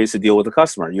 3 ways to deal with a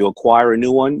customer. You acquire a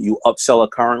new one, you upsell a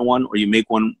current one, or you make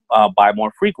one buy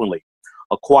more frequently.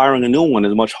 Acquiring a new one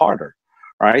is much harder,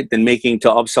 right, than making to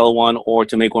upsell one or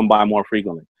to make one buy more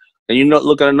frequently. Then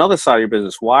look at another side of your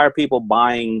business. Why are people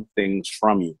buying things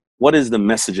from you? What is the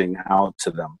messaging out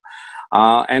to them?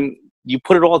 And you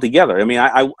put it all together. I mean,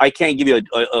 I can't give you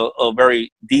a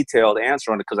very detailed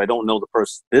answer on it because I don't know the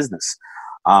person's business.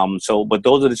 But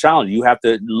those are the challenges. You have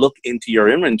to look into your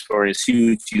inventory and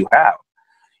see what you have.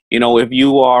 If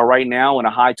you are right now in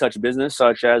a high touch business,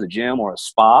 such as a gym or a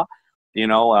spa,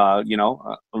 listen,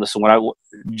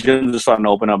 gyms are starting to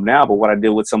open up now, but what I did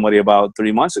with somebody about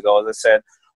 3 months ago is I said,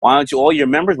 why don't you, all your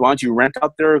members, why don't you rent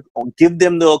out give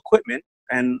them the equipment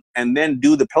and then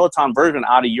do the Peloton version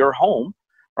out of your home,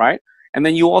 right? And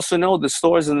then you also know the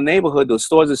stores in the neighborhood, those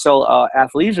stores that sell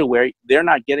athleisure wear, they're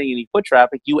not getting any foot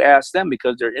traffic. You ask them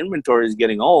because their inventory is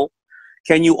getting old.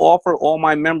 Can you offer all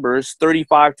my members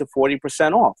 35 to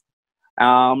 40% off?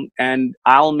 And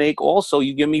I'll make also,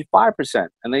 you give me 5%.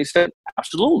 And they said,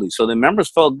 absolutely. So the members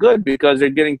felt good because they're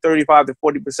getting 35 to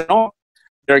 40% off.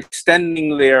 They're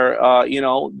extending their,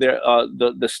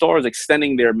 the store is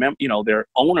extending their, their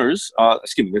owners,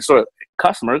 their sort of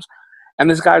customers. And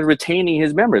this guy's retaining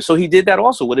his members. So he did that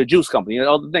also with a juice company and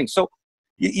other things. So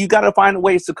you got to find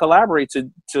ways to collaborate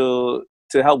to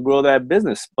help grow that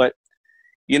business. But,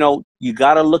 you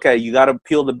got to look at it. You got to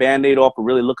peel the Band-Aid off and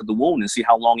really look at the wound and see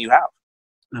how long you have.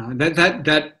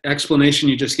 That explanation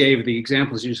you just gave, the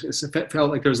examples, it felt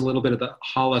like there was a little bit of the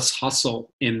Hollis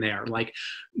hustle in there. Like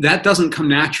that doesn't come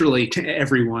naturally to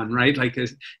everyone, right? Like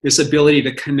this ability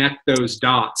to connect those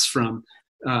dots from,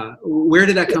 where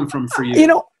did that come from for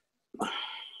you?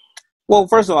 Well,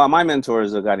 first of all, my mentor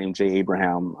is a guy named Jay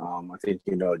Abraham. I think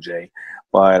you know Jay.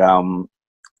 But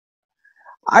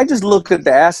I just looked at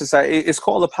the assets. It's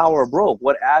called the power of broke.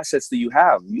 What assets do you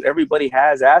have? Everybody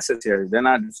has assets here. They're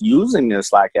not using their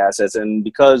Slack assets. And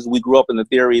because we grew up in the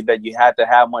theory that you had to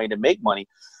have money to make money,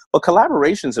 but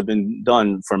collaborations have been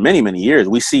done for many, many years.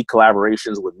 We see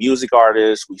collaborations with music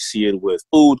artists. We see it with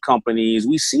food companies.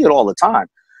 We see it all the time.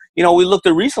 We looked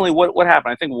at recently what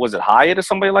happened. I think, was it Hyatt or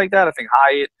somebody like that? I think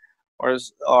Hyatt or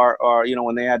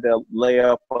when they had to lay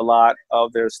off a lot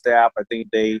of their staff, I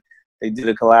think they did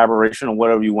a collaboration or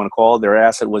whatever you want to call it. Their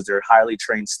asset was their highly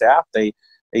trained staff. They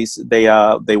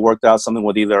worked out something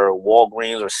with either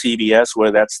Walgreens or CVS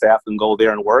where that staff can go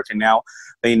there and work. And now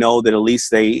they know that at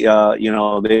least they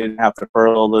didn't have to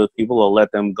furlough the people or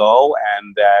let them go,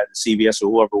 and that CVS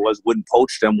or whoever it was wouldn't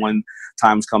poach them when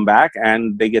times come back,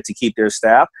 and they get to keep their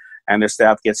staff. And their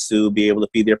staff gets to be able to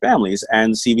feed their families.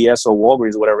 And CVS or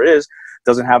Walgreens, whatever it is,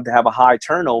 doesn't have to have a high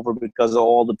turnover because of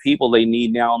all the people they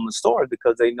need now in the store,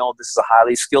 because they know this is a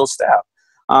highly skilled staff.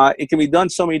 It can be done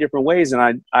so many different ways.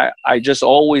 And I just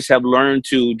always have learned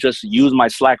to just use my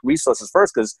Slack resources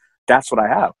first because that's what I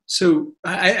have. So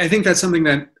I think that's something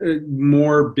that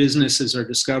more businesses are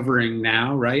discovering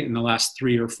now, right? In the last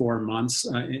 3 or 4 months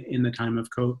in the time of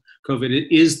COVID,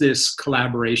 it is this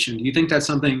collaboration. Do you think that's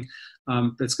something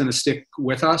that's going to stick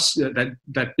with us,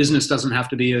 that business doesn't have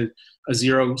to be a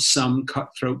zero-sum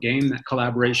cutthroat game, that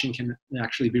collaboration can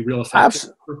actually be real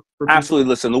effective? Absolutely.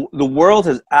 Listen, the world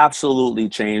has absolutely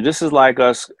changed. This is like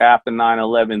us after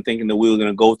 9/11 thinking that we were going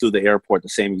to go through the airport the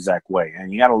same exact way.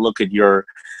 And you got to look at your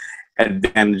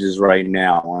advantages right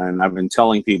now. And I've been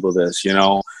telling people this,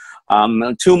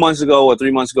 2 months ago or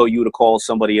 3 months ago, you would have called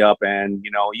somebody up and,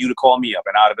 you'd have called me up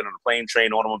and I'd have been on a plane,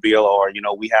 train, automobile, or,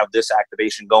 we have this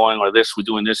activation going or this, we're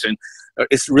doing this. And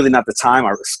it's really not the time.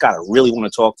 Or Scott, I really want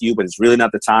to talk to you, but it's really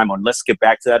not the time. Or let's get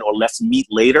back to that, or let's meet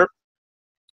later.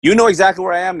 You know exactly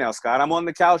where I am now, Scott. I'm on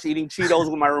the couch eating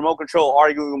Cheetos with my remote control,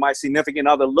 arguing with my significant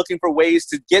other, looking for ways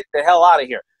to get the hell out of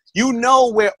here. You know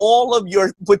where all of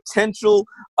your potential,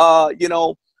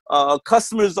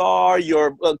 customers are,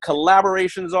 your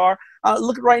collaborations are.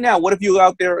 Look at right now. What if you're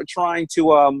out there trying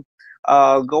to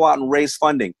go out and raise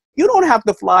funding? You don't have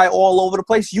to fly all over the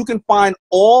place. You can find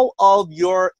all of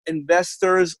your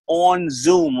investors on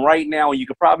Zoom right now. You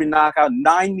could probably knock out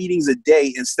 9 meetings a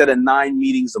day instead of 9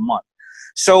 meetings a month.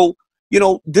 So,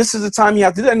 this is the time you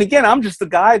have to do that. And again, I'm just the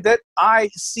guy that I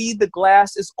see the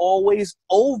glass is always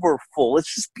over full.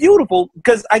 It's just beautiful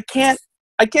because I can't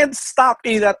stop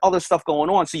any of that other stuff going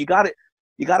on. So you got to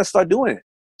start doing it.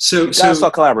 You got to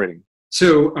start collaborating.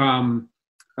 So,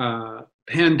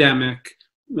 pandemic,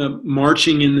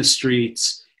 marching in the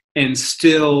streets, and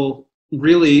still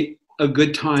really a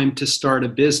good time to start a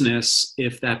business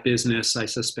if that business, I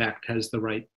suspect, has the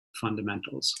right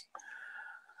fundamentals.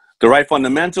 The right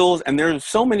fundamentals, and there's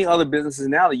so many other businesses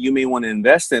now that you may want to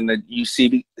invest in that you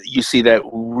see that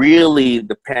really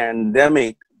the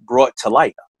pandemic brought to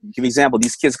light. I'll give you an example.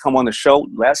 These kids come on the show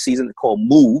last season called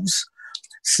Moves,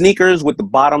 sneakers with the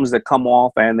bottoms that come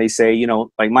off, and they say,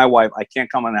 like my wife, I can't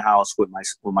come in the house with my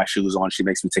shoes on. She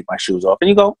makes me take my shoes off,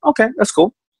 and you go, okay, that's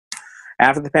cool.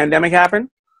 After the pandemic happened,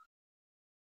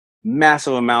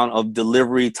 massive amount of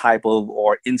delivery type of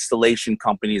or installation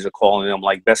companies are calling them,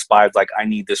 like Best Buy is like, I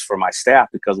need this for my staff,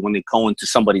 because when they go into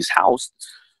somebody's house,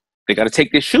 they got to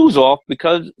take their shoes off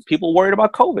because people worried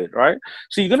about COVID, right?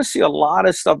 So you're going to see a lot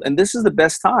of stuff, and this is the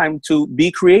best time to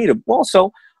be creative.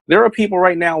 Also, there are people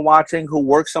right now watching who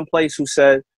work someplace who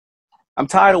said, I'm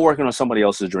tired of working on somebody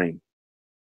else's dream.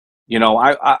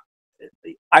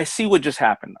 I see what just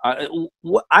happened.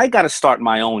 I got to start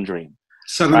my own dream.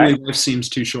 Suddenly, life seems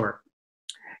too short.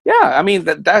 Yeah, I mean,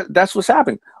 that's what's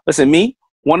happening. Listen,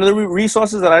 one of the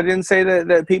resources that I didn't say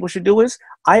that people should do is,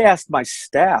 I asked my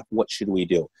staff, what should we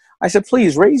do? I said,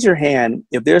 please raise your hand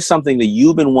if there's something that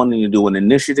you've been wanting to do, an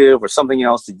initiative or something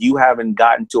else that you haven't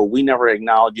gotten to, or we never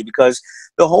acknowledge you, because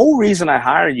the whole reason I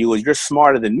hired you is you're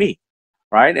smarter than me,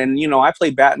 right? And, I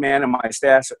play Batman and my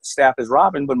staff is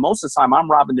Robin, but most of the time I'm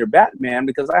Robin, they're Batman,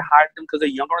 because I hired them because they're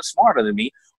younger and smarter than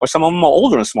me, or some of them are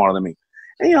older and smarter than me.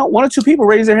 And, 1 or 2 people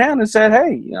raised their hand and said,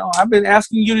 hey, I've been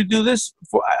asking you to do this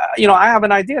for, I have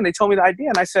an idea. And they told me the idea.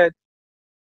 And I said,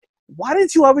 why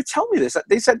didn't you ever tell me this?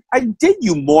 They said, I did,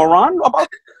 you moron, about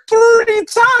 30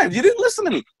 times. You didn't listen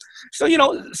to me. So,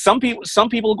 some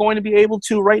people are going to be able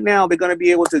to right now, they're going to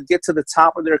be able to get to the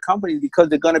top of their company because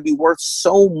they're going to be worth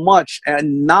so much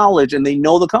and knowledge, and they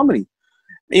know the company.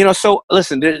 So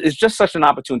listen, it's just such an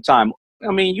opportune time.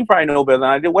 I mean, you probably know better than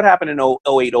I did. What happened in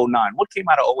 08, 09? What came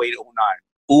out of 08, 09?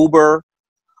 Uber,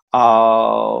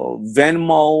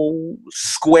 Venmo,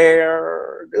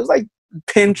 Square. It was like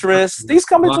Pinterest. These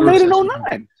companies were made in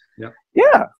 09.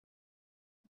 Yeah.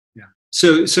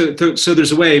 So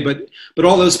there's a way, but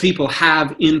all those people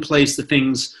have in place the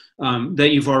things that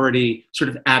you've already sort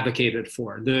of advocated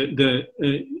for. The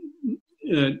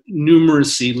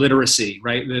numeracy, literacy,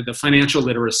 right? The financial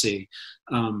literacy.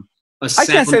 I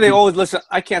can't say they always listen.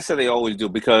 I can't say they always do,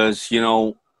 because,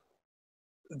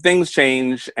 things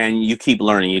change and you keep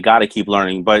learning. You got to keep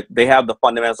learning, but they have the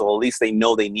fundamentals, or at least they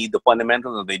know they need the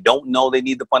fundamentals. If they don't know they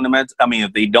need the fundamentals,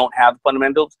 if they don't have the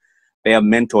fundamentals, they have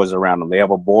mentors around them. They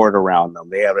have a board around them.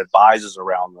 They have advisors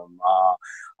around them.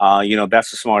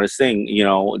 That's the smartest thing,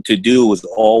 to do, is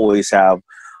always have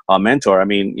a mentor.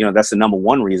 That's the number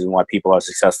one reason why people are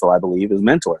successful, I believe, is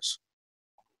mentors.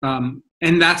 And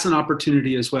that's an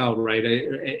opportunity as well, right?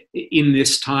 In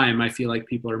this time, I feel like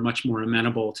people are much more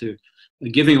amenable to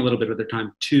giving a little bit of their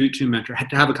time to mentor,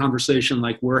 to have a conversation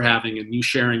like we're having, and you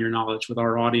sharing your knowledge with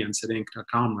our audience at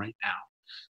Inc.com right now.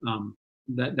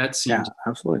 That seems, yeah,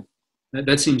 absolutely.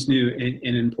 That seems new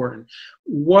and important.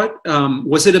 What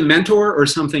was it, a mentor or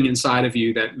something inside of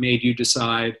you that made you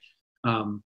decide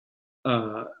after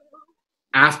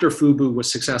FUBU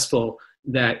was successful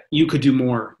that you could do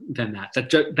more than that?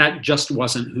 That just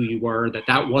wasn't who you were.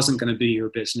 That wasn't going to be your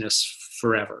business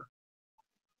forever.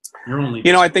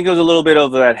 I think it was a little bit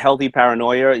of that healthy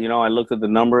paranoia. I looked at the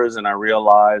numbers and I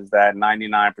realized that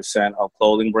 99% of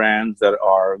clothing brands that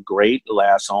are great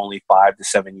last only 5 to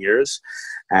 7 years.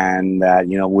 And that,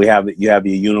 you have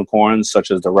your unicorns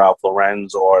such as the Ralph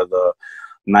Lauren's or the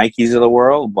Nikes of the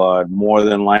world, but more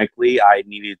than likely I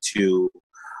needed to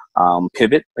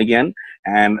pivot again.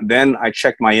 And then I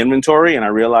checked my inventory, and I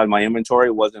realized my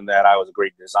inventory wasn't that I was a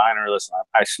great designer. Listen,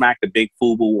 I smacked a big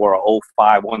FUBU, wore a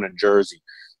 05 on a jersey.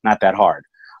 Not that hard.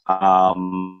 But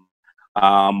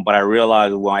I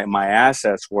realized my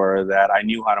assets were that I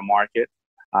knew how to market.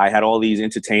 I had all these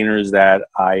entertainers that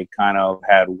I kind of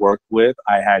had worked with.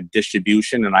 I had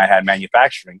distribution and I had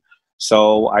manufacturing.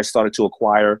 So I started to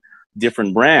acquire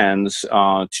different brands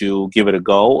to give it a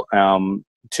go,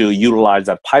 to utilize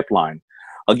that pipeline.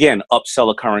 Again,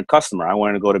 upsell a current customer. I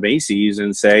wanted to go to Macy's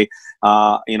and say,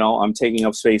 you know, I'm taking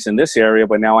up space in this area,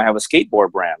 but now I have a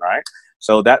skateboard brand, right?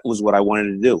 So that was what I wanted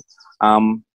to do.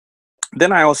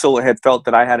 Then I also had felt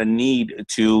that I had a need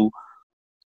to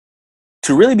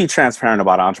really be transparent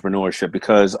about entrepreneurship,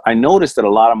 because I noticed that a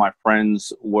lot of my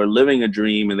friends were living a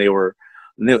dream, and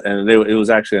it was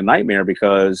actually a nightmare,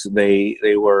 because they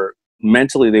were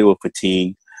mentally, they were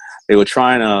fatigued. They were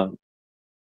trying to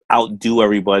outdo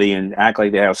everybody and act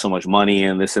like they have so much money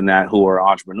and this and that, who are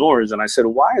entrepreneurs. And I said,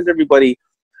 why is everybody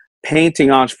painting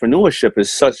entrepreneurship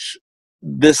as such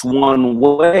this one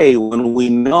way, when we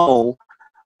know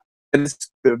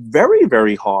it's very,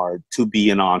 very hard to be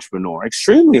an entrepreneur,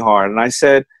 extremely hard? And I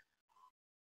said,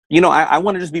 you know, I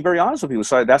want to just be very honest with people.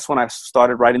 So that's when I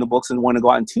started writing the books and wanted to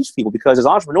go out and teach people, because as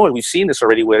entrepreneurs, we've seen this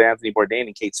already with Anthony Bourdain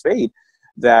and Kate Spade,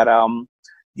 that,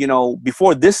 you know,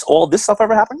 before all this stuff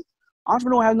ever happened,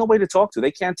 entrepreneurs have nobody to talk to.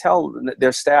 They can't tell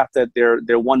their staff that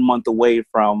they're 1 month away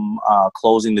from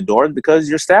closing the door, because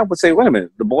your staff would say, wait a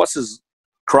minute, the boss is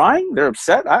crying, they're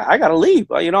upset, I got to leave.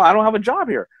 You know, I don't have a job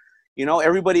here. You know,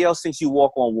 everybody else thinks you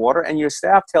walk on water, and your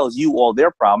staff tells you all their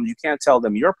problems. You can't tell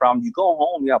them your problem. You go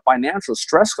home, you have financial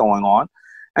stress going on,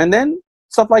 and then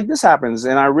stuff like this happens.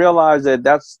 And I realized that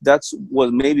that's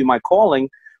was maybe my calling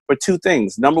for two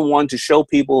things. Number one, to show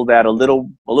people that a little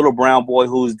brown boy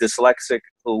who's dyslexic,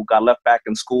 who got left back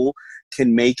in school,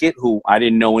 can make it, who I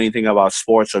didn't know anything about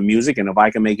sports or music, and if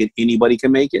I can make it, anybody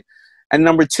can make it. And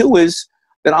number two is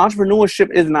that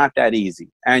entrepreneurship is not that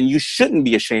easy, and you shouldn't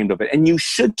be ashamed of it, and you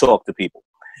should talk to people.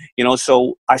 You know,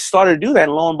 so I started to do that,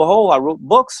 and lo and behold, I wrote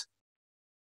books.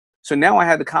 So now I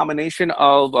had the combination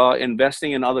of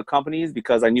investing in other companies,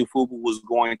 because I knew FUBU was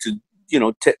going to, you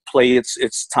know, play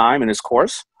its time and its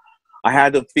course. I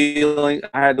had the feeling,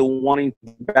 I had the wanting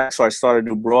back, so I started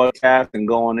to broadcast and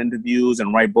go on interviews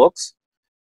and write books.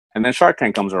 And then Shark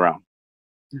Tank comes around.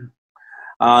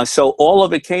 Yeah. So all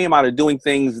of it came out of doing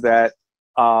things that,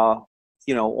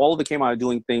 you know, all of it came out of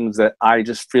doing things that I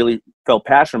just really felt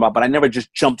passionate about, but I never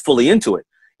just jumped fully into it.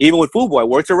 Even with FUBU, I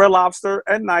worked at Red Lobster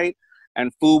at night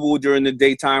and FUBU during the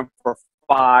daytime for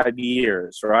 5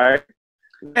 years, right?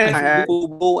 And I had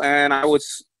FUBU, and I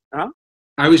was,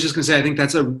 I was just going to say, I think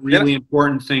that's a really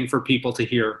important thing for people to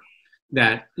hear,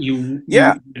 that you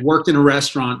worked in a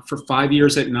restaurant for 5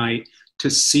 years at night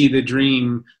to see the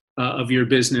dream of your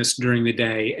business during the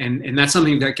day. And that's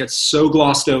something that gets so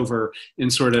glossed over in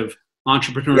sort of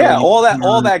entrepreneurial. Yeah,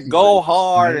 all that go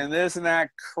hard, right? And this and that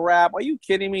crap. Are you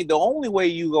kidding me? The only way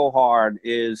you go hard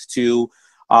is to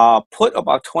put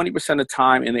about 20% of the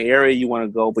time in the area you want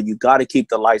to go, but you got to keep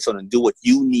the lights on and do what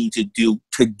you need to do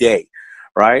today.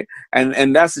 Right.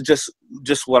 And that's just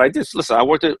what I did. Listen, I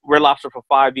worked at Red Lobster for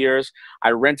 5 years. I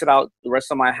rented out the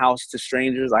rest of my house to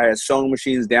strangers. I had sewing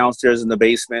machines downstairs in the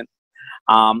basement.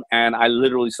 And I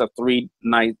literally slept 3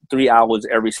 hours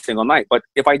every single night. But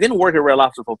if I didn't work at Red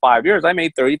Lobster for 5 years, I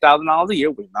made $30,000 a year,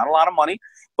 which is not a lot of money.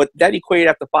 But that equated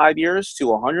after 5 years to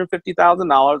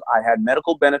 $150,000. I had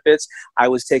medical benefits. I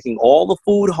was taking all the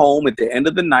food home at the end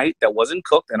of the night that wasn't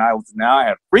cooked, and I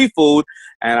had free food,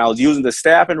 and I was using the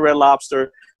staff in Red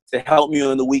Lobster to help me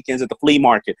on the weekends at the flea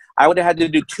market. I would have had to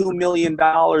do $2 million in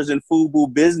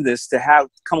FUBU business to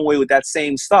come away with that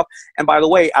same stuff. And by the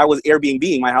way, I was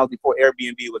Airbnb-ing my house before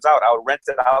Airbnb was out. I would rent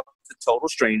it out to total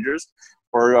strangers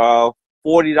for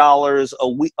 $40 a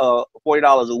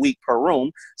week per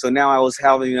room. So now I was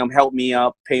having them help me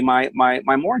pay my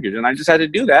mortgage, and I just had to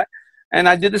do that. And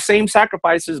I did the same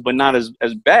sacrifices, but not as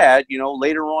bad, you know,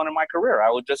 later on in my career.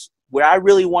 I would just, where I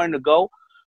really wanted to go,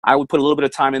 I would put a little bit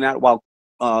of time in that while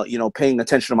you know, paying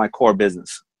attention to my core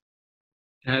business.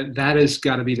 That has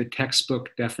got to be the textbook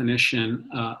definition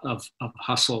of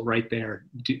hustle right there,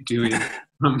 doing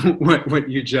what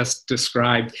you just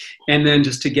described. And then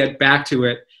just to get back to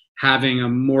it, having a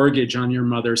mortgage on your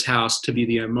mother's house to be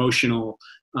the emotional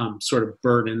sort of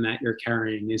burden that you're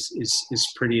carrying is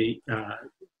pretty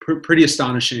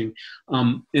astonishing,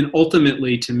 and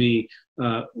ultimately, to me,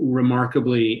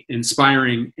 remarkably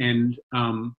inspiring. And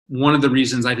one of the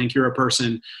reasons I think you're a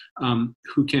person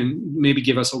who can maybe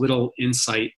give us a little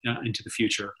insight into the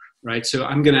future, right? So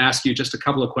I'm going to ask you just a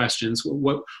couple of questions.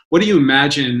 What do you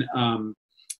imagine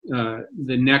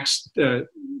the next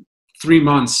 3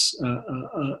 months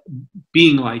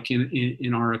being like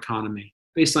in our economy?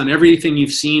 Based on everything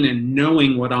you've seen and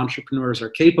knowing what entrepreneurs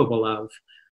are capable of,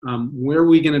 where are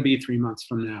we going to be 3 months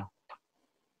from now?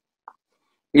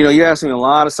 You know, you're asking me a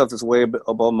lot of stuff that's way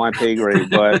above my pay grade,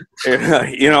 but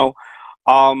you know,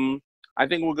 I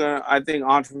think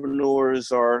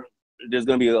entrepreneurs there's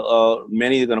going to be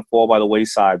many are going to fall by the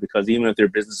wayside, because even if their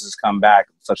businesses come back,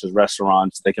 such as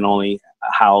restaurants, they can only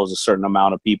house a certain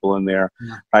amount of people in there,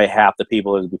 probably half the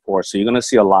people as before. So you're going to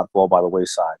see a lot fall by the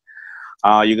wayside.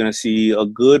 You're going to see a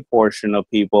good portion of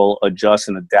people adjust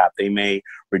and adapt. They may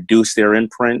reduce their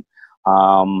imprint,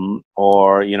 or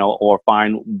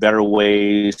find better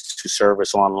ways to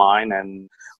service online, and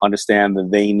understand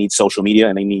that they need social media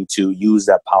and they need to use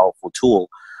that powerful tool.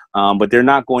 But they're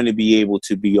not going to be able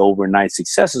to be overnight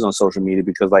successes on social media,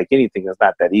 because like anything, it's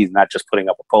not that easy, not just putting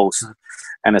up a post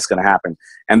and it's going to happen.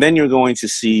 And then you're going to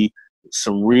see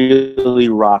some really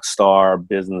rock star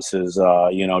businesses,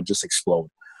 just explode.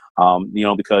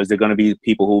 Because they're going to be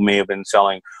people who may have been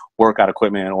selling workout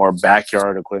equipment or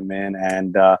backyard equipment,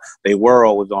 and they were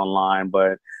always online,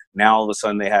 but now all of a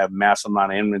sudden they have massive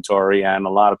amount of inventory, and a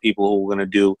lot of people who are going to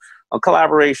do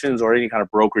collaborations or any kind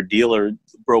of broker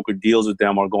deals with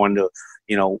them are going to,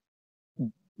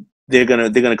 they're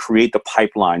going to create the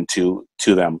pipeline to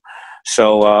them.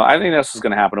 So I think that's what's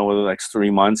going to happen over the next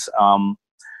 3 months.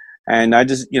 And I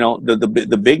just,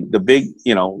 the big,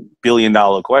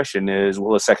 billion-dollar question is,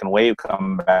 will a second wave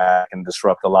come back and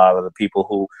disrupt a lot of the people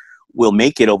who will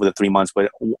make it over the 3 months but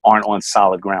aren't on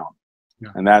solid ground? Yeah.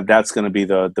 And that's going to be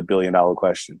the billion-dollar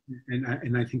question.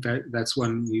 And I think that's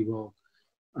one we will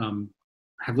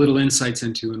have little insights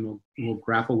into, and we'll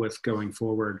grapple with going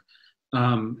forward.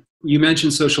 You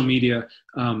mentioned social media.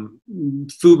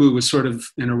 FUBU was sort of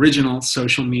an original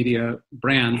social media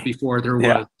brand before there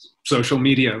was social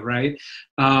media, right?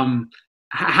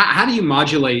 How do you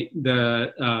modulate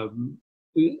the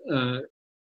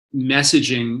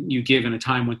messaging you give in a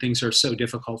time when things are so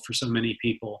difficult for so many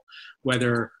people?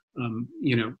 Whether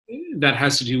that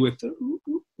has to do with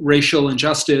racial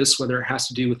injustice, whether it has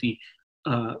to do with the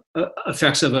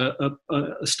effects of a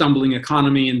stumbling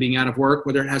economy and being out of work,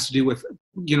 whether it has to do with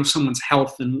someone's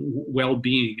health and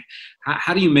well-being.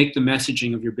 How do you make the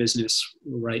messaging of your business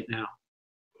right now?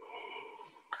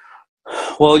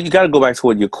 Well, you got to go back to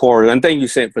what your core, and thank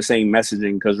you for saying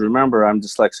messaging, because remember, I'm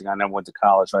dyslexic. I never went to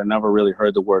college, so I never really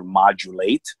heard the word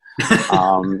modulate.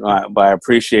 But I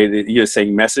appreciate it. You're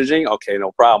saying messaging. Okay,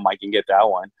 no problem. I can get that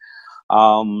one.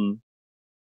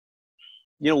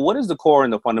 What is the core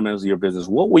and the fundamentals of your business?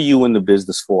 What were you in the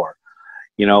business for?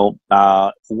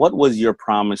 What was your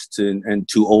promise to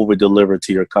over deliver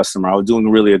to your customer? I was doing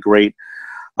really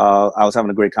I was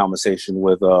having a great conversation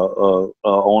with a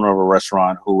owner of a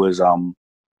restaurant who was I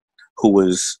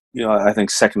think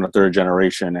second or third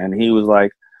generation, and he was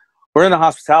like, "We're in the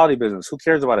hospitality business. Who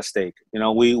cares about a steak?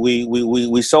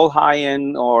 We sold high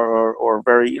end or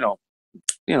very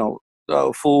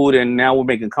food, and now we're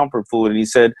making comfort food." And he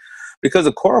said, because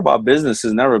the core of our business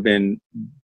has never been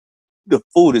the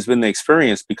food, has been the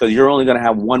experience, because you're only going to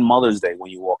have one Mother's Day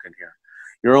when you walk in here.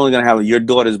 You're only going to have your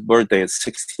daughter's birthday at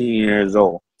 16 years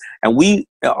old. And we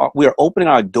are opening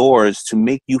our doors to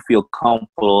make you feel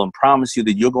comfortable and promise you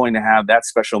that you're going to have that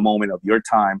special moment of your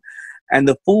time. And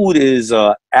the food is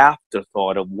an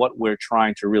afterthought of what we're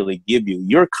trying to really give you.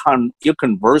 You're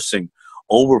conversing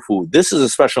over food. This is a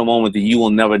special moment that you will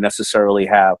never necessarily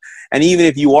have. And even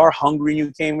if you are hungry and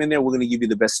you came in there, we're going to give you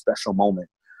the best special moment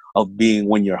of being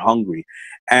when you're hungry.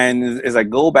 And as I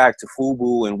go back to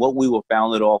FUBU and what we were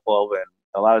founded off of, and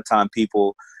a lot of time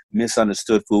people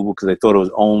misunderstood FUBU because they thought it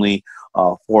was only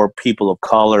for people of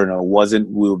color, and it wasn't.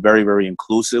 We were very, very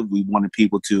inclusive. We wanted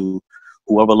people to,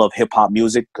 whoever loved hip hop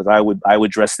music, because I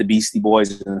would dress the Beastie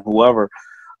Boys and whoever.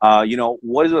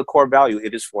 What is the core value?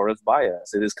 It is for us, by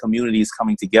us. It is communities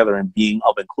coming together and being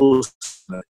of inclusiveness.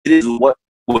 It is what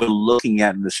we're looking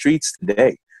at in the streets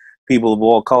today. People of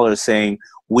all colors saying,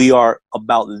 we are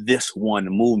about this one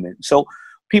movement. So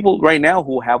people right now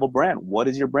who have a brand, what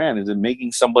is your brand? Is it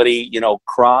making somebody,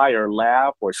 cry or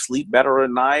laugh or sleep better at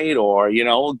night, or,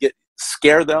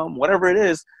 scare them? Whatever it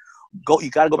is, you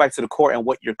got to go back to the core and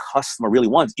what your customer really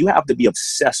wants. You have to be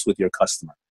obsessed with your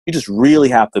customer. You just really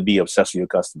have to be obsessed with your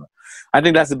customer. I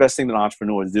think that's the best thing that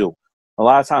entrepreneurs do. A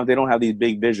lot of times they don't have these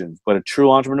big visions, but a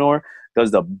true entrepreneur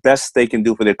does the best they can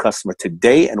do for their customer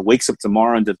today and wakes up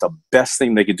tomorrow and does the best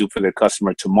thing they can do for their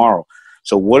customer tomorrow.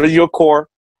 So what are your core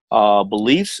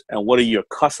beliefs, and what are your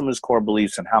customers' core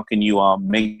beliefs, and how can you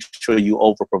make sure you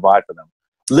over provide for them?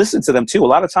 Listen to them too. A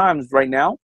lot of times right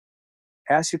now,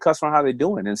 ask your customer how they're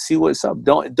doing and see what's up.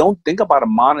 Don't think about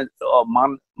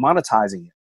monetizing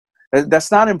it.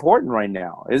 That's not important right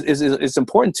now. It's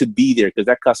important to be there because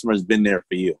that customer has been there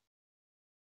for you.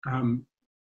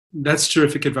 That's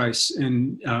terrific advice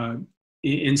and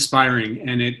inspiring,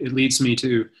 and it leads me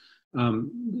to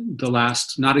the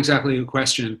last, not exactly a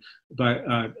question, but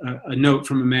a note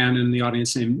from a man in the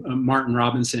audience named Martin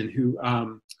Robinson, who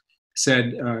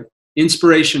said,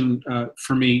 inspiration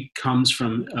for me comes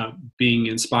from being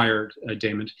inspired,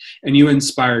 Daymond, and you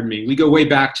inspired me. We go way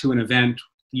back to an event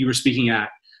you were speaking at,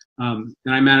 and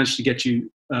I managed to get you,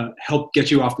 help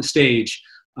get you off the stage,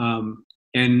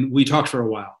 and we talked for a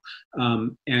while.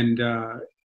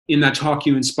 In that talk,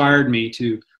 you inspired me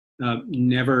to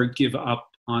never give up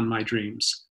on my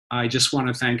dreams. I just want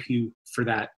to thank you for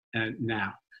that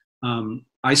now.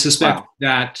 I suspect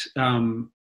that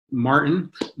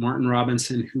Martin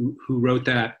Robinson, who wrote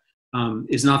that,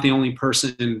 is not the only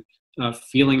person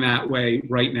feeling that way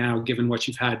right now, given what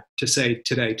you've had to say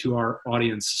today to our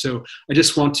audience. So I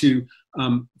just want to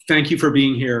thank you for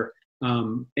being here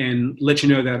and let you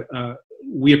know that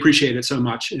we appreciate it so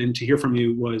much. And to hear from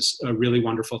you was really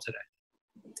wonderful today.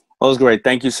 Well, it was great.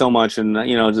 Thank you so much. And,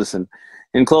 just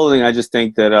in closing, I just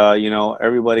think that,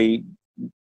 everybody,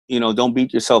 don't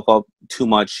beat yourself up too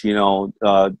much,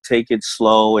 take it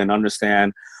slow and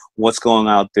understand what's going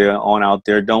on out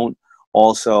there. Don't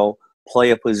also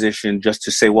play a position just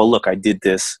to say, well, look, I did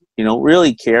this,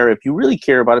 really care. If you really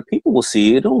care about it, people will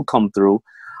see it. It will come through.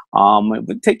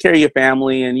 But take care of your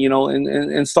family and,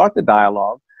 and start the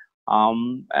dialogue.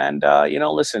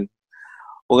 Listen,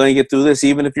 we're going to get through this.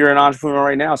 Even if you're an entrepreneur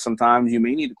right now, sometimes you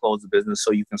may need to close the business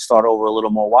so you can start over a little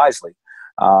more wisely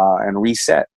and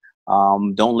reset.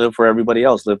 Don't live for everybody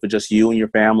else. Live for just you and your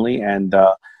family, and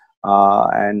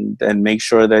make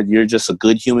sure that you're just a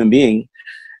good human being.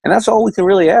 And that's all we can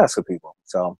really ask of people.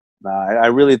 So I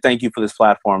really thank you for this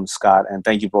platform, Scott, and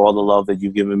thank you for all the love that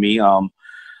you've given me.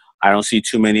 I don't see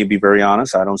too many, to be very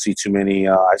honest. I don't see too many.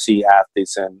 I see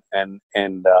athletes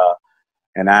and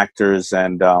actors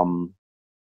and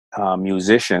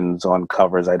musicians on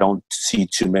covers. I don't see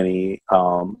too many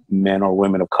men or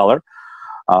women of color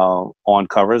on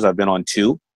covers. I've been on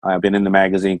 2. I've been in the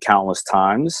magazine countless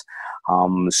times.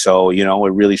 So,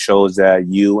 it really shows that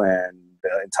you and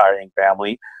the entire Inc.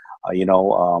 family,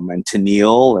 and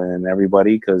Tennille and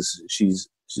everybody, because she's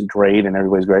great and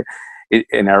everybody's great.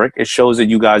 And Eric, it shows that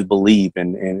you guys believe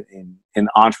in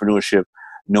entrepreneurship,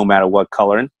 no matter what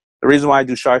color. And the reason why I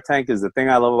do Shark Tank is the thing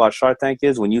I love about Shark Tank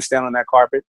is when you stand on that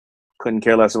carpet, couldn't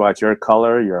care less about your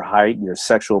color, your height, your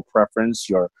sexual preference,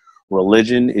 your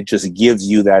religion. It just gives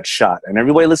you that shot. And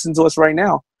everybody listening to us right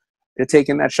now, they're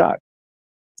taking that shot.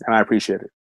 And I appreciate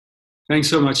it. Thanks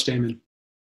so much, Daymond.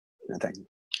 Thank you.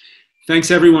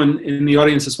 Thanks everyone in the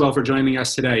audience as well for joining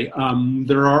us today.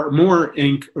 There are more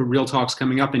Inc. Real Talks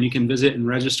coming up, and you can visit and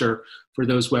register for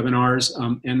those webinars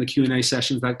and the Q&A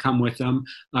sessions that come with them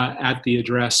at the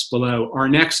address below. Our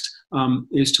next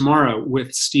is tomorrow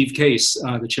with Steve Case,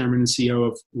 the chairman and CEO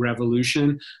of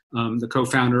Revolution, the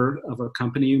co-founder of a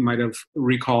company you might have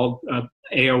recalled,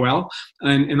 AOL,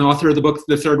 and the author of the book,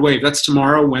 The Third Wave. That's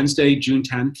tomorrow, Wednesday, June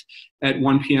 10th at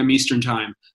 1 p.m. Eastern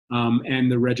Time. And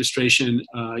the registration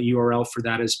URL for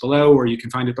that is below, or you can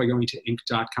find it by going to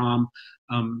inc.com.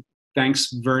 Thanks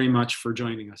very much for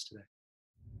joining us today.